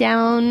write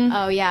down.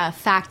 Oh yeah,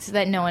 facts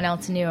that no one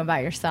else knew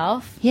about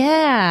yourself.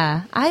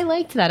 Yeah, I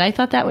liked that. I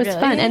thought that was Really?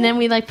 fun. And then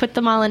we like put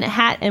them all in a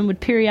hat and would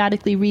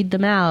periodically read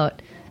them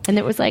out. And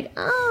it was like,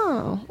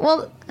 oh,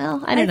 well,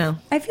 I don't know.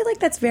 I feel like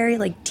that's very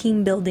like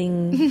team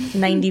building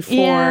 94.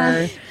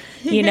 Yeah.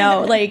 You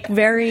know, like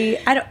very.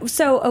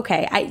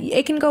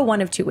 It can go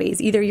one of two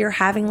ways. Either you're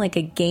having like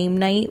a game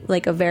night,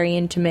 like a very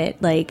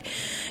intimate, like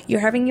you're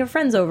having your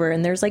friends over,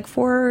 and there's like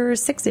 4 or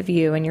 6 of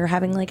you, and you're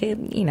having like a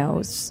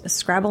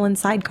Scrabble and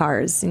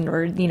sidecars,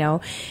 or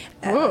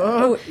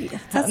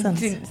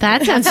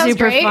That sounds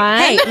super great. fun.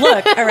 Hey,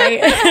 look, all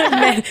right,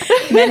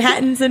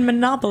 Manhattan's and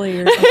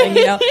Monopoly or something.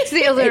 It's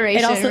the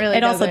alliteration.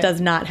 It also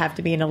does not have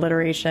to be an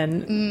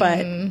alliteration,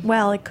 but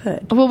well, it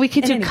could. Well, we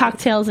could do any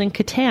cocktails in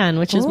Catan,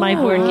 which is my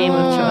board game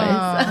of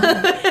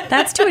choice.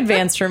 That's too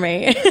advanced for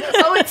me.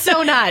 Oh, it's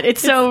so not.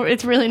 It's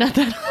really not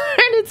that hard.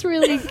 It's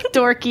really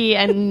dorky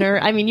and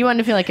nerd. I mean, you want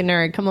to feel like a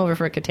nerd, come over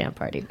for a Catan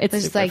party. It's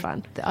There's super like,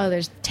 fun.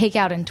 there's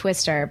Takeout and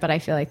Twister, but I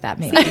feel like that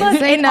maybe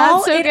It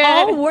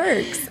all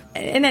works.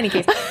 In any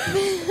case,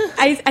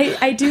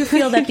 I do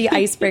feel that the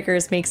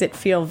icebreakers makes it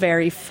feel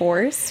very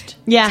forced.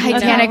 Yeah.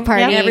 Titanic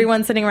party. And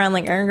everyone's sitting around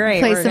like, oh, great.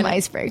 Play we're some gonna-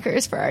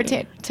 icebreakers for our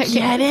Get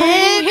Titanic. it?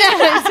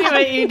 I see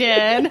what you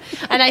did.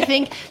 And I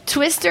think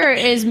Twister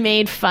is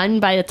made fun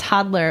by a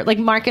toddler. Like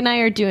Mark and I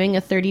are doing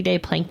a 30-day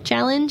plank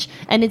challenge,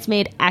 and it's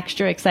made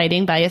extra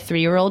exciting by a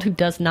 3-year-old who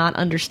does not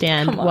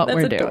understand what that's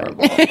we're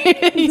adorable.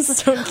 doing. He's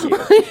so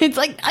cute. It's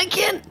like, I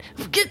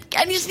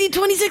just need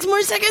 26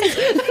 more seconds.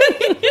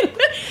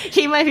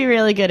 He might be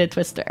really good at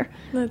Twister.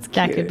 That's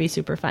That cute. could be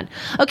super fun.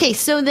 Okay,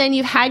 so then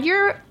you've had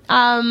your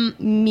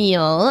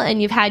meal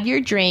and you've had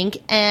your drink,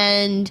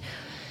 and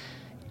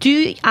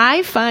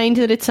I find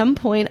that at some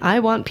point I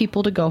want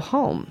people to go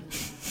home.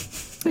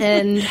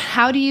 And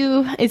how do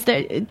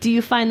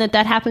you find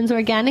that happens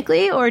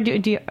organically, or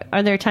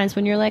are there times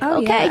when you're like, Oh,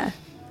 okay, yeah.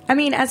 I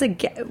mean, as a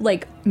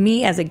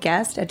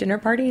guest at dinner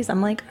parties,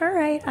 I'm like, all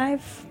right,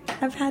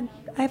 I've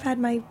had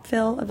my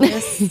fill of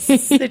this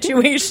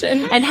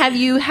situation. And have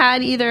you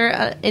had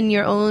either in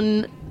your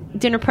own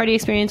dinner party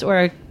experience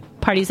or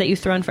parties that you've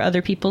thrown for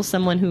other people,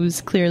 someone who's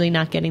clearly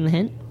not getting the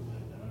hint?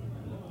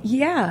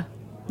 Yeah.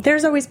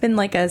 There's always been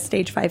like a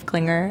stage 5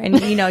 clinger, and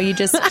you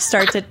just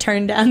start to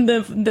turn down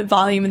the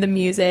volume of the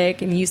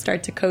music, and you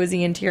start to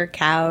cozy into your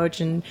couch,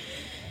 and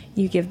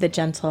you give the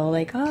gentle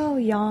like, oh,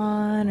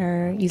 yawn,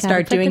 or you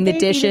start put doing the the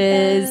baby to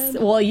dishes.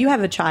 bed. Well, you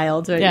have a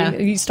child, so Yeah.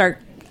 you start.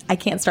 I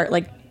can't start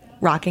like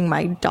rocking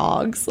my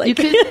dogs. Like, You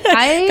could.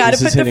 I. Gotta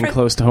This is put hitting different-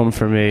 close to home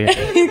for me.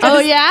 Oh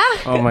yeah.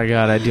 Oh my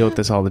god, I deal with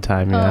this all the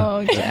time. Yeah, Oh,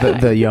 yeah.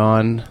 the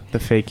yawn, the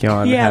fake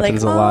yawn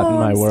happens a lot in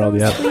my world.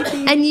 So Yeah,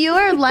 sleepy. And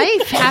your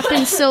life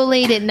happens so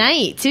late at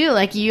night too.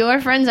 Like your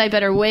friends, I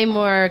bet, are way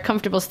more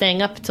comfortable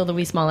staying up until the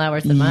wee small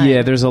hours than mine.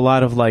 yeah. There's a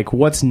lot of like,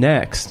 what's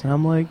next? And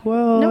I'm like,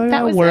 well, Nope, I that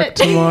got was work it.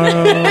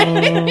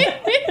 tomorrow.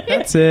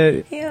 That's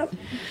it. Yep.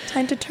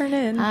 Time to turn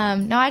in.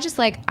 No, I just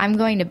I'm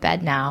going to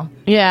bed now.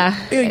 Yeah.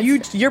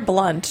 You're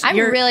blunt. I'm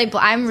really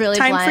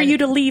time blunt. for you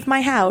to leave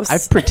my house.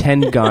 I've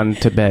pretend gone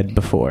to bed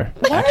before.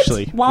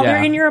 Actually, While yeah.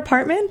 they're in your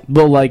apartment?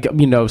 well, like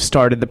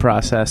started the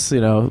process,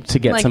 to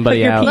get Like, somebody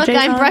put your out. Look, PJs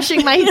I'm on?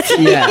 brushing my teeth.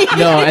 Yeah,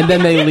 no, and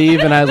then they leave,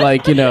 and I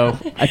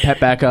I pet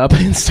back up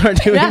and start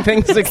doing Yeah.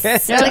 things again.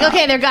 They're like,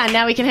 okay, they're gone.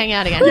 Now we can hang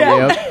out again.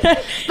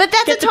 Yep. But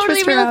that's Get a the totally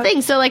twister real out.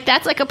 thing. So,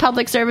 that's like a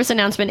public service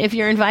announcement. If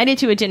you're invited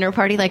to a dinner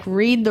party,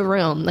 read the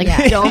room.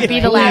 Yeah. Don't be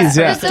the Please, last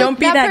yeah. person. Don't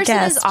be that person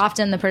guest. is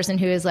often the person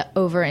who is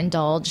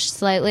overindulged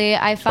slightly,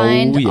 I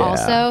find. Oh, yeah.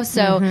 Also,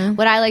 so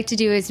what I like to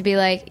do is to be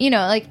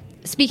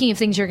speaking of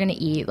things you're going to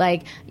eat,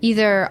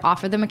 either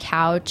offer them a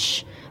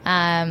couch.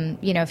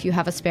 If you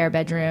have a spare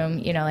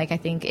bedroom, I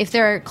think if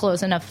they're a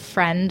close enough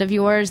friend of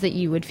yours that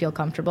you would feel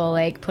comfortable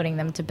putting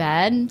them to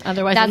bed.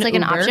 Otherwise, that's an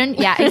an Uber. option.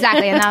 Yeah,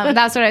 exactly. And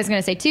that's what I was going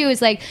to say too.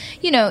 Is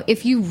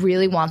if you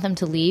really want them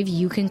to leave,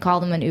 you can call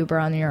them an Uber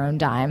on your own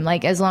dime.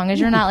 As long as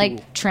you're not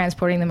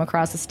transporting them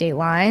across the state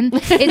line,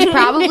 it's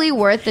probably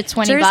worth the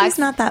 $20. Jersey's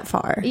not that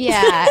far.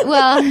 Yeah,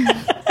 well,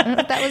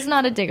 that was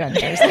not a dig on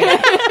Jersey.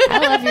 I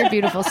love your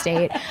beautiful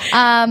state.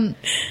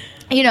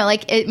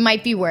 It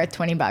might be worth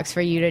 $20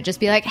 for you to just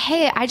be like,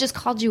 hey, I just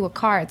called you a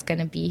car. It's going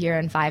to be here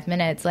in 5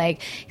 minutes. Let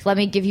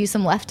me give you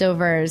some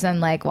leftovers.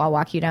 And I'll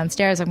walk you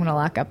downstairs. I'm going to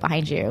lock up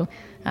behind you.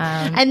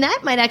 And that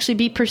might actually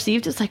be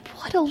perceived as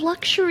what a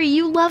luxury.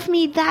 You love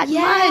me that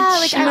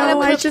much.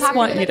 I just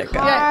want you to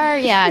go.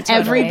 Yeah, totally.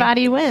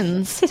 Everybody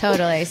wins.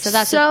 Totally. So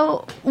that's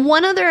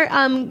One other,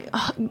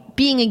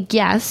 being a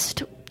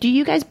guest, do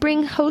you guys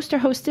bring host or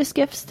hostess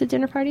gifts to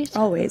dinner parties?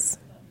 Always.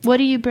 What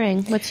do you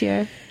bring? What's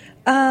your...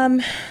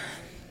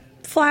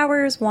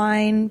 Flowers,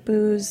 wine,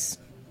 booze.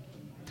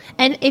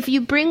 And if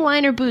you bring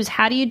wine or booze,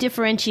 how do you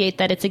differentiate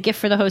that it's a gift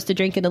for the host to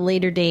drink at a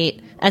later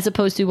date as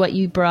opposed to what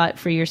you brought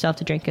for yourself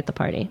to drink at the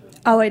party?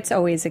 Oh, it's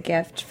always a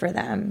gift for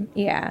them.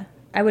 Yeah.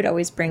 I would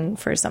always bring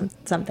for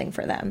something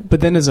for them.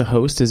 But then, as a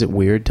host, is it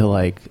weird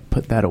to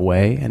put that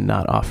away and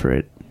not offer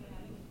it?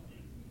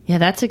 Yeah,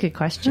 that's a good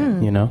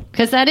question.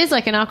 Because that is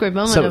an awkward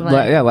moment So of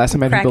last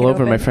time I had Crack people it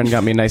over, my open. friend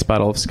got me a nice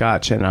bottle of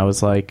scotch, and I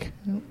was like,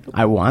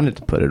 I wanted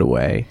to put it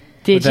away.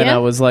 Did but then ya? I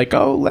was like,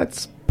 oh,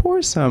 let's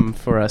pour some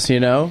for us,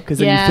 because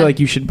then Yeah. you feel like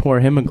you should pour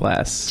him a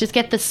glass. just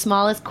get the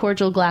smallest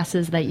cordial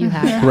glasses that you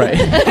have. Right.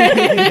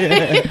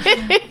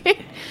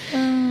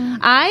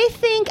 I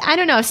think, I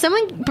don't know, if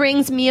someone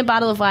brings me a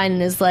bottle of wine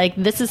and is like,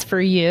 this is for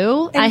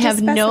you, And I just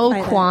have no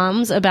specify that.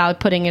 qualms about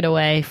putting it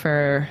away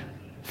for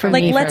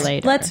me for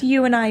later. let's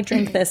you and I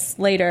drink this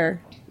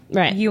later.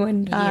 Right. You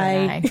and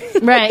I.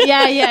 Right.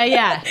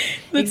 Yeah.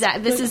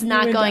 Exactly. This is you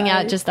not and going I.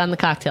 out just on the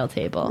cocktail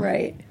table.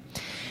 Right.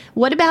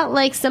 What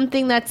about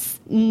something that's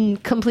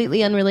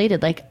completely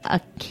unrelated, like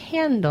a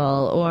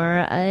candle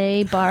or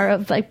a bar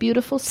of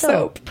beautiful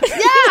soap? Yeah.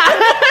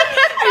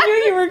 I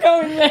knew you were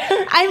going there.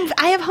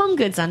 I have home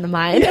goods on the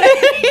mind.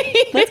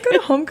 Let's go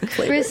to Home Goods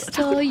later.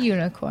 crystal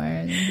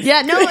unicorns.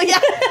 Yeah, no, yeah.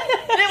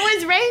 It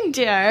was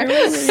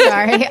reindeer.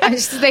 Sorry,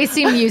 they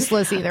seem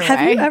useless either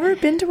Have way. you ever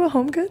been to a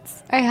Home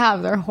Goods? I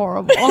have. They're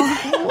horrible.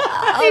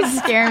 They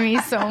scare me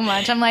so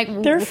much. I'm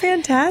like, They're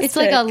fantastic. it's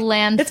like a It's 'cause we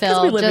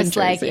landfill, live in just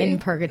Jersey. in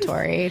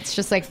purgatory. It's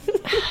just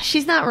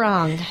She's not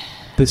wrong.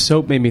 The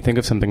soap made me think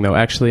of something, though.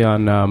 Actually,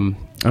 on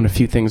A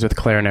Few Things with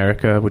Claire and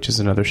Erica, which is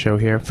another show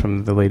here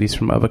from the ladies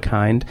from Of a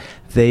Kind,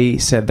 they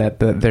said that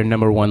their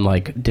number one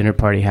dinner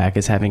party hack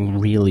is having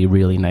really,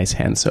 really nice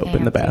hand soap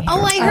in the bathroom.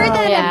 Oh, I heard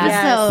that yeah.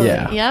 episode.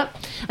 Yeah. Yep.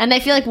 And I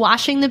feel like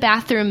washing the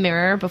bathroom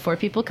mirror before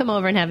people come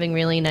over and having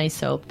really nice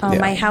soap. Oh, Yeah.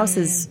 my house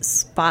is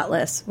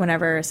spotless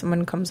whenever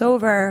someone comes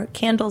over,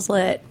 candles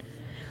lit.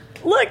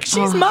 Look,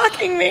 she's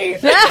mocking me.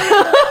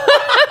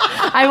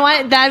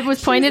 That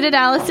was pointed at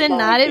Allison,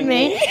 not at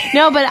me.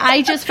 No, but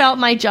I just felt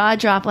my jaw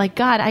drop.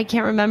 God, I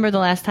can't remember the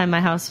last time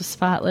my house was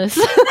spotless.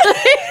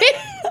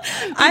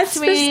 It's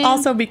Between-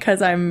 also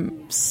because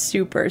I'm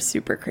super,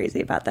 super crazy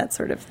about that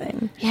sort of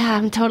thing. Yeah,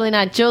 I'm totally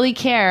not. Jolie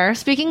Kerr.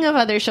 Speaking of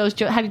other shows,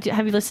 have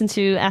you listened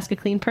to Ask a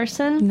Clean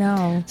Person?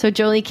 No. So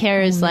Jolie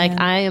Kerr is I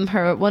am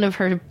one of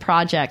her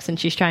projects, and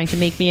she's trying to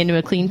make me into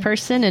a clean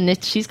person,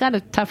 and she's got a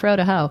tough row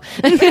to hoe.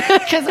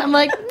 Because I'm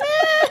I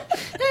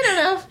don't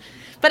know.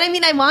 But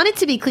I want it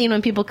to be clean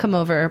when people come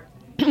over.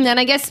 And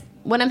I guess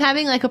when I'm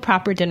having a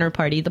proper dinner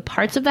party, the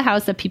parts of the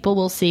house that people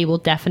will see will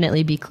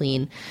definitely be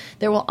clean.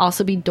 There will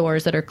also be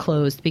doors that are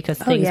closed because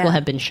things yeah. will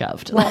have been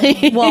shoved.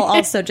 Well,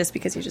 also just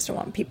because you just don't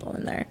want people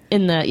in there.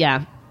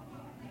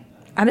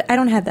 I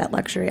don't have that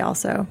luxury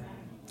also.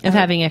 Of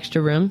having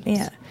extra room.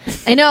 Yeah.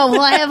 I know.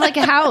 Well, I have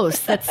a house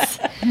that's.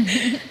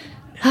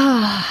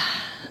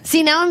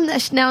 See, now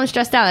I'm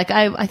stressed out. Like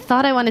I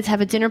thought I wanted to have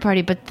a dinner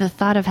party, but the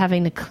thought of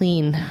having to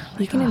clean.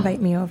 You can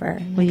invite me over.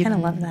 I kind of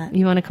love that.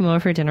 You want to come over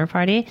for a dinner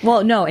party?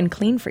 Well, no, and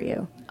clean for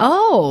you.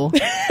 Oh,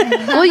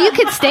 well, you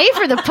could stay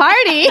for the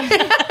party.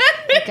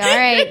 Like, all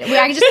right.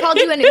 I just called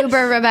you an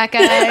Uber, Rebecca.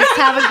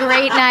 Have a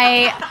great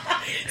night.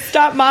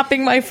 Stop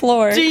mopping my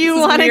floor. Do you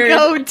want to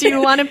go? Do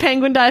you want to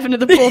penguin dive into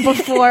the pool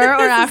before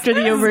or after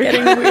the Uber?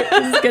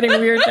 This is getting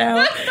weird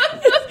now.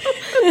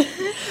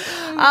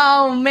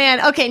 Oh,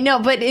 man. Okay, no,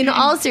 but in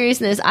all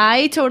seriousness,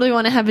 I totally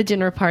want to have a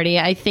dinner party.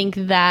 I think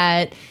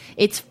that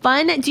it's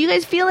fun. Do you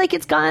guys feel like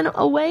it's gone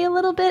away a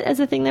little bit as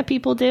a thing that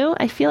people do?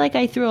 I feel like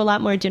I threw a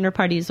lot more dinner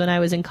parties when I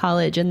was in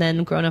college, and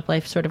then grown-up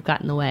life sort of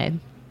got in the way.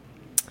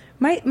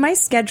 My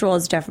schedule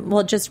is definitely,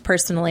 well, just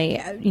personally,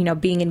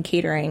 being in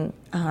catering.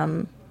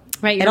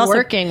 Right, you're also,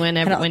 working when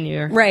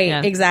you're... Right,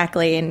 yeah.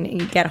 Exactly.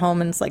 And you get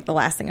home and it's like the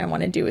last thing I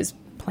want to do is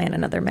plan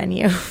another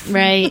menu.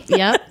 Right,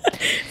 yep.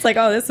 It's like,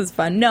 oh, this is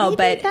fun. No, Maybe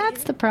but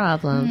that's the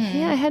problem.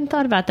 Yeah, I hadn't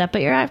thought about that,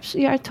 but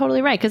you're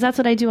totally right, because that's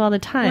what I do all the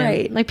time.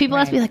 Right. Like people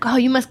ask me, like, "Oh,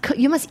 you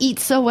must eat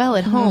so well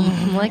at home."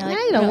 I'm like, I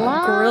eat a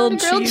lot grilled of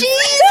grilled cheese.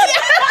 cheese.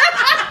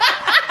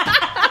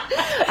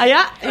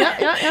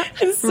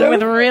 Yeah.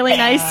 With really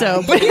nice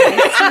soap.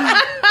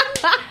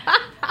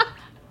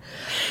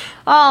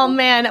 Oh,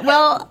 man.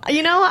 Well,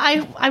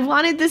 I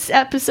wanted this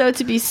episode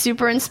to be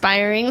super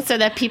inspiring so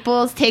that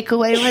people's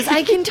takeaway was,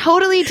 I can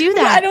totally do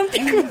that. I don't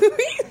think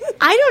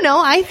I don't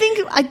know. I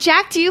think,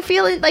 Jack, do you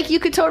feel like you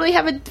could totally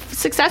have a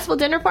successful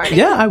dinner party?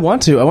 Yeah, I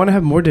want to. I want to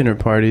have more dinner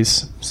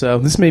parties. So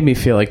this made me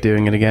feel like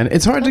doing it again.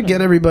 It's hard to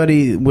get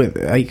everybody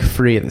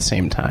free at the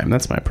same time.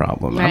 That's my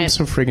problem. Right. I'm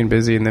so freaking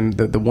busy, and then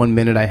the 1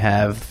 minute I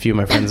have, a few of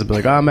my friends will be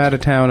like, "Oh, I'm out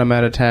of town,"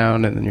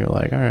 and then you're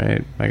like, "All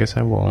right, I guess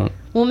I won't."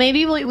 Well,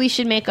 maybe we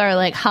should make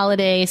our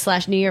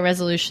holiday/New Year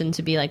resolution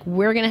to be like,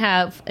 we're going to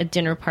have a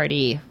dinner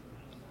party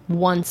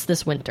once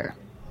this winter.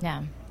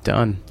 Yeah.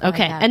 Done.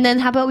 Okay. that. And then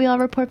how about we all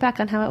report back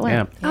on how it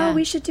went? Yeah. Oh,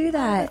 we should do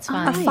that.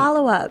 fine. A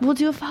follow-up. We'll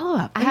do a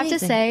follow-up. I have to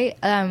say,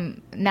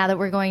 now that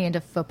we're going into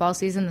football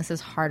season, this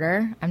is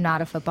harder. I'm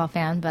not a football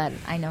fan, but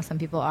I know some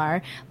people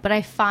are. But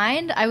I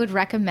find I would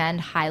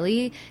recommend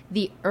highly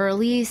the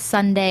early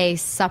Sunday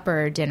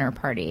supper dinner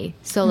party.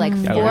 So 4 like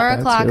that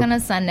o'clock too. on a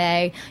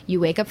Sunday,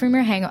 you wake up from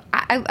your hangover.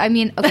 I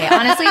mean, okay,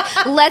 honestly,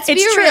 let's be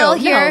It's true. real No,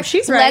 here.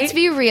 she's right. Let's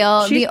be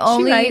real. She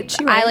right.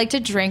 I like to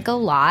drink a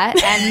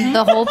lot, and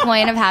the whole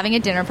point of having a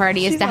dinner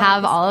party is to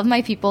have all of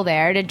my people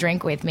there to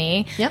drink with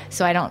me. Yep.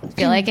 So I don't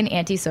feel like an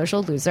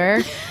antisocial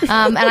loser.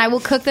 And I will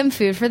cook them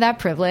food for that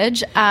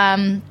privilege.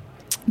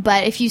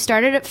 But if you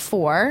started at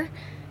 4,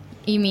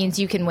 it means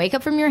you can wake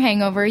up from your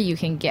hangover. You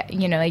can get,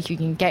 you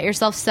can get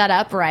yourself set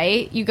up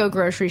right. You go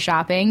grocery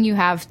shopping. You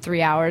have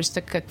 3 hours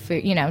to cook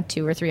food,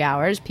 2 or 3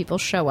 hours. People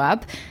show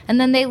up, and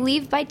then they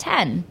leave by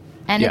 10.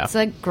 And Yeah. it's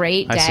a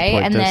great I day.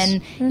 support And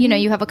this. then,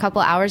 you have a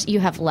couple hours. You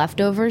have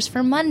leftovers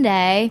for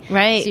Monday.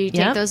 Right. So you take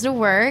Yep. those to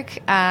work.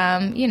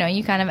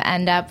 You kind of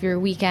end up your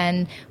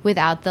weekend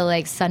without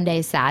the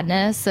Sunday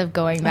sadness of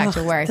going back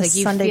to work. the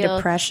You Sunday feel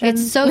depression.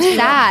 It's so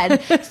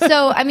sad.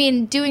 So I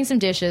mean, doing some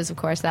dishes, of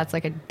course, that's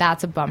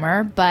a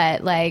bummer.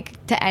 But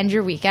to end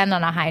your weekend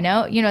on a high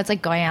note, it's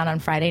like going out on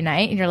Friday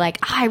night and you're like,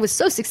 I was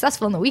so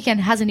successful and the weekend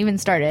hasn't even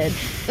started.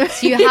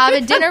 So you have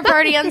a dinner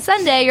party on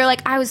Sunday. You're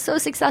like, I was so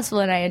successful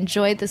and I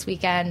enjoyed this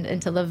weekend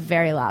until the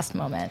very last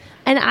moment.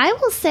 And I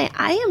will say,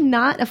 I am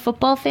not a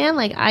football fan.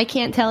 I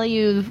can't tell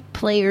you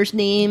players'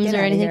 names Get or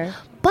outta anything. here.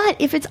 But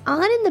if it's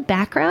on in the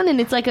background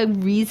and it's a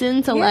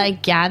reason to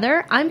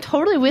gather, I'm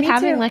totally with Me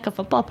having too. a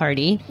football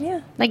party.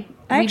 Yeah. I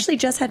actually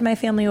just had my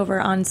family over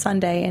on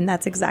Sunday, and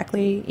that's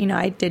exactly,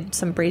 I did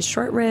some braised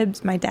short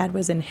ribs. My dad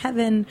was in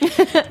heaven.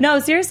 No,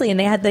 seriously. And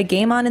they had the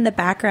game on in the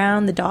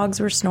background. The dogs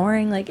were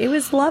snoring. It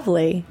was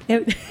lovely.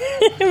 It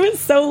was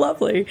so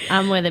lovely.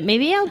 I'm with it.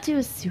 Maybe I'll do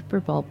a Super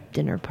Bowl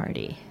dinner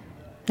party.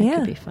 That Yeah.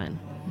 could be fun.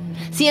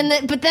 See,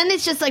 but then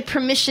it's just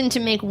permission to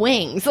make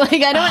wings. I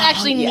don't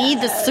actually need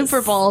the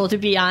Super Bowl to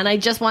be on. I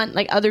just want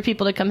other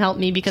people to come help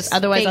me because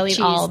otherwise fake I'll eat cheese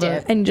all the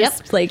dip. And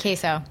just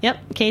Queso.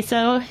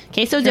 queso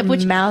your dip,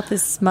 which mouth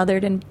is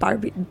smothered in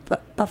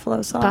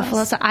buffalo sauce.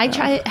 buffalo. So I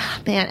tried,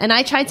 and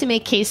I tried to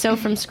make queso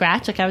from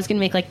scratch. I was going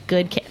to make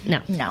good.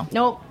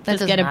 Nope. That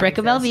Just does get a not brick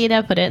of exist.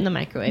 Velveeta, put it in the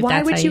microwave. Why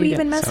That's would how you do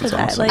even it. mess with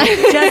Sounds that?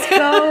 awesome. Just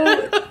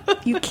go.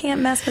 You can't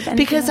mess with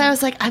anything. Because I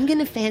else. was I'm going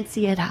to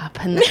fancy it up.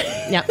 And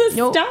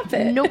nope. Stop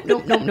it.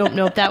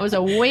 Nope. That was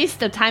a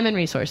waste of time and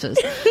resources.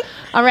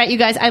 All right, you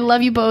guys. I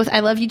love you both.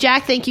 I love you,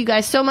 Jack. Thank you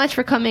guys so much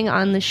for coming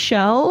on the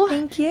show.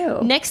 Thank you.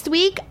 Next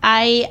week,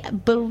 I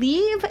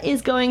believe,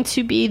 is going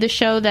to be the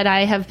show that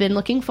I have been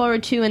looking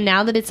forward to. And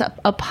now that it's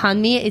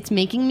upon me, it's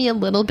making me a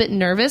little bit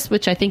nervous,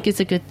 which I think is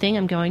a good thing.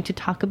 I'm going to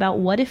talk about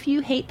what if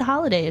you hate the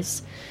holidays.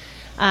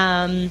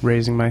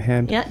 Raising my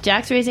hand. Yeah,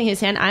 Jack's raising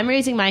his hand. I'm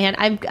raising my hand.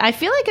 I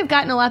feel like I've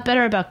gotten a lot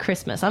better about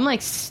Christmas. I'm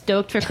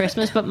stoked for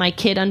Christmas, but my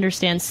kid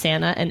understands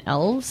Santa and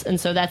elves, and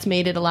so that's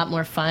made it a lot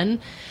more fun.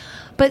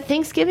 But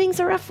Thanksgiving's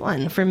a rough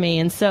one for me,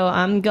 and so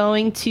I'm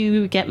going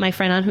to get my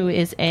friend on who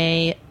is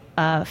a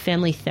a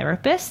family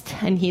therapist,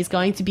 and he's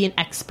going to be an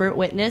expert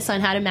witness on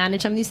how to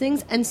manage some of these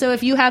things. And so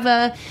if you have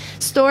a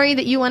story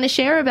that you want to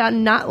share about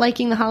not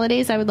liking the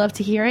holidays, I would love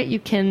to hear it. You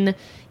can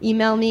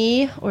email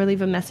me or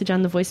leave a message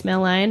on the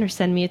voicemail line or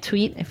send me a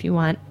tweet if you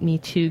want me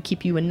to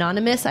keep you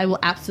anonymous. I will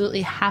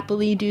absolutely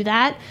happily do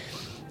that.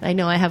 I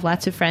know I have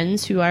lots of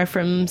friends who are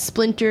from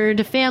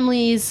splintered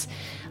families.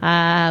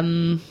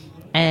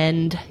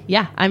 And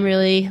yeah, I'm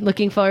really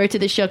looking forward to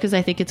the show because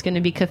I think it's going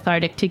to be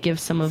cathartic to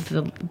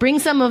bring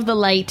some of the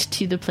light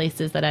to the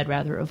places that I'd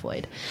rather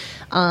avoid.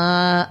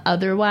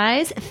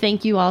 Otherwise,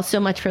 thank you all so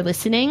much for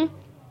listening.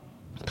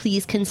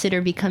 Please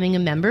consider becoming a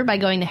member by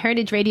going to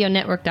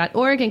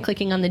heritageradionetwork.org and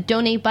clicking on the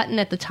donate button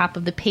at the top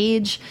of the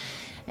page.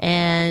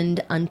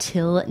 And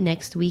until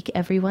next week,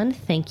 everyone,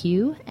 thank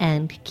you,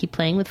 and keep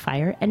playing with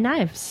fire and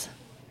knives.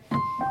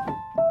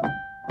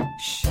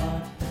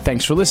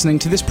 Thanks for listening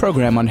to this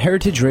program on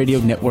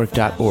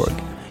heritageradionetwork.org.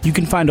 You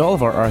can find all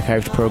of our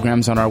archived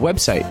programs on our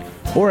website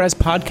or as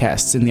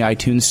podcasts in the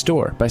iTunes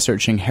Store by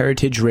searching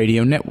Heritage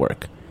Radio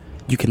Network.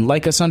 You can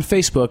like us on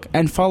Facebook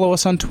and follow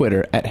us on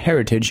Twitter at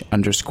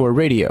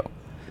 @heritage_radio.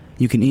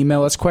 You can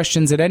email us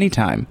questions at any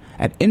time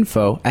at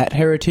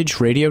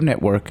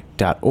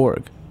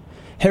info@heritageradionetwork.org.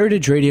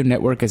 Heritage Radio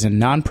Network is a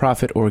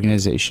non-profit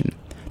organization.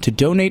 To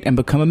donate and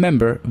become a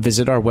member,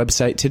 visit our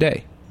website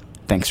today.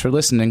 Thanks for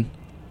listening.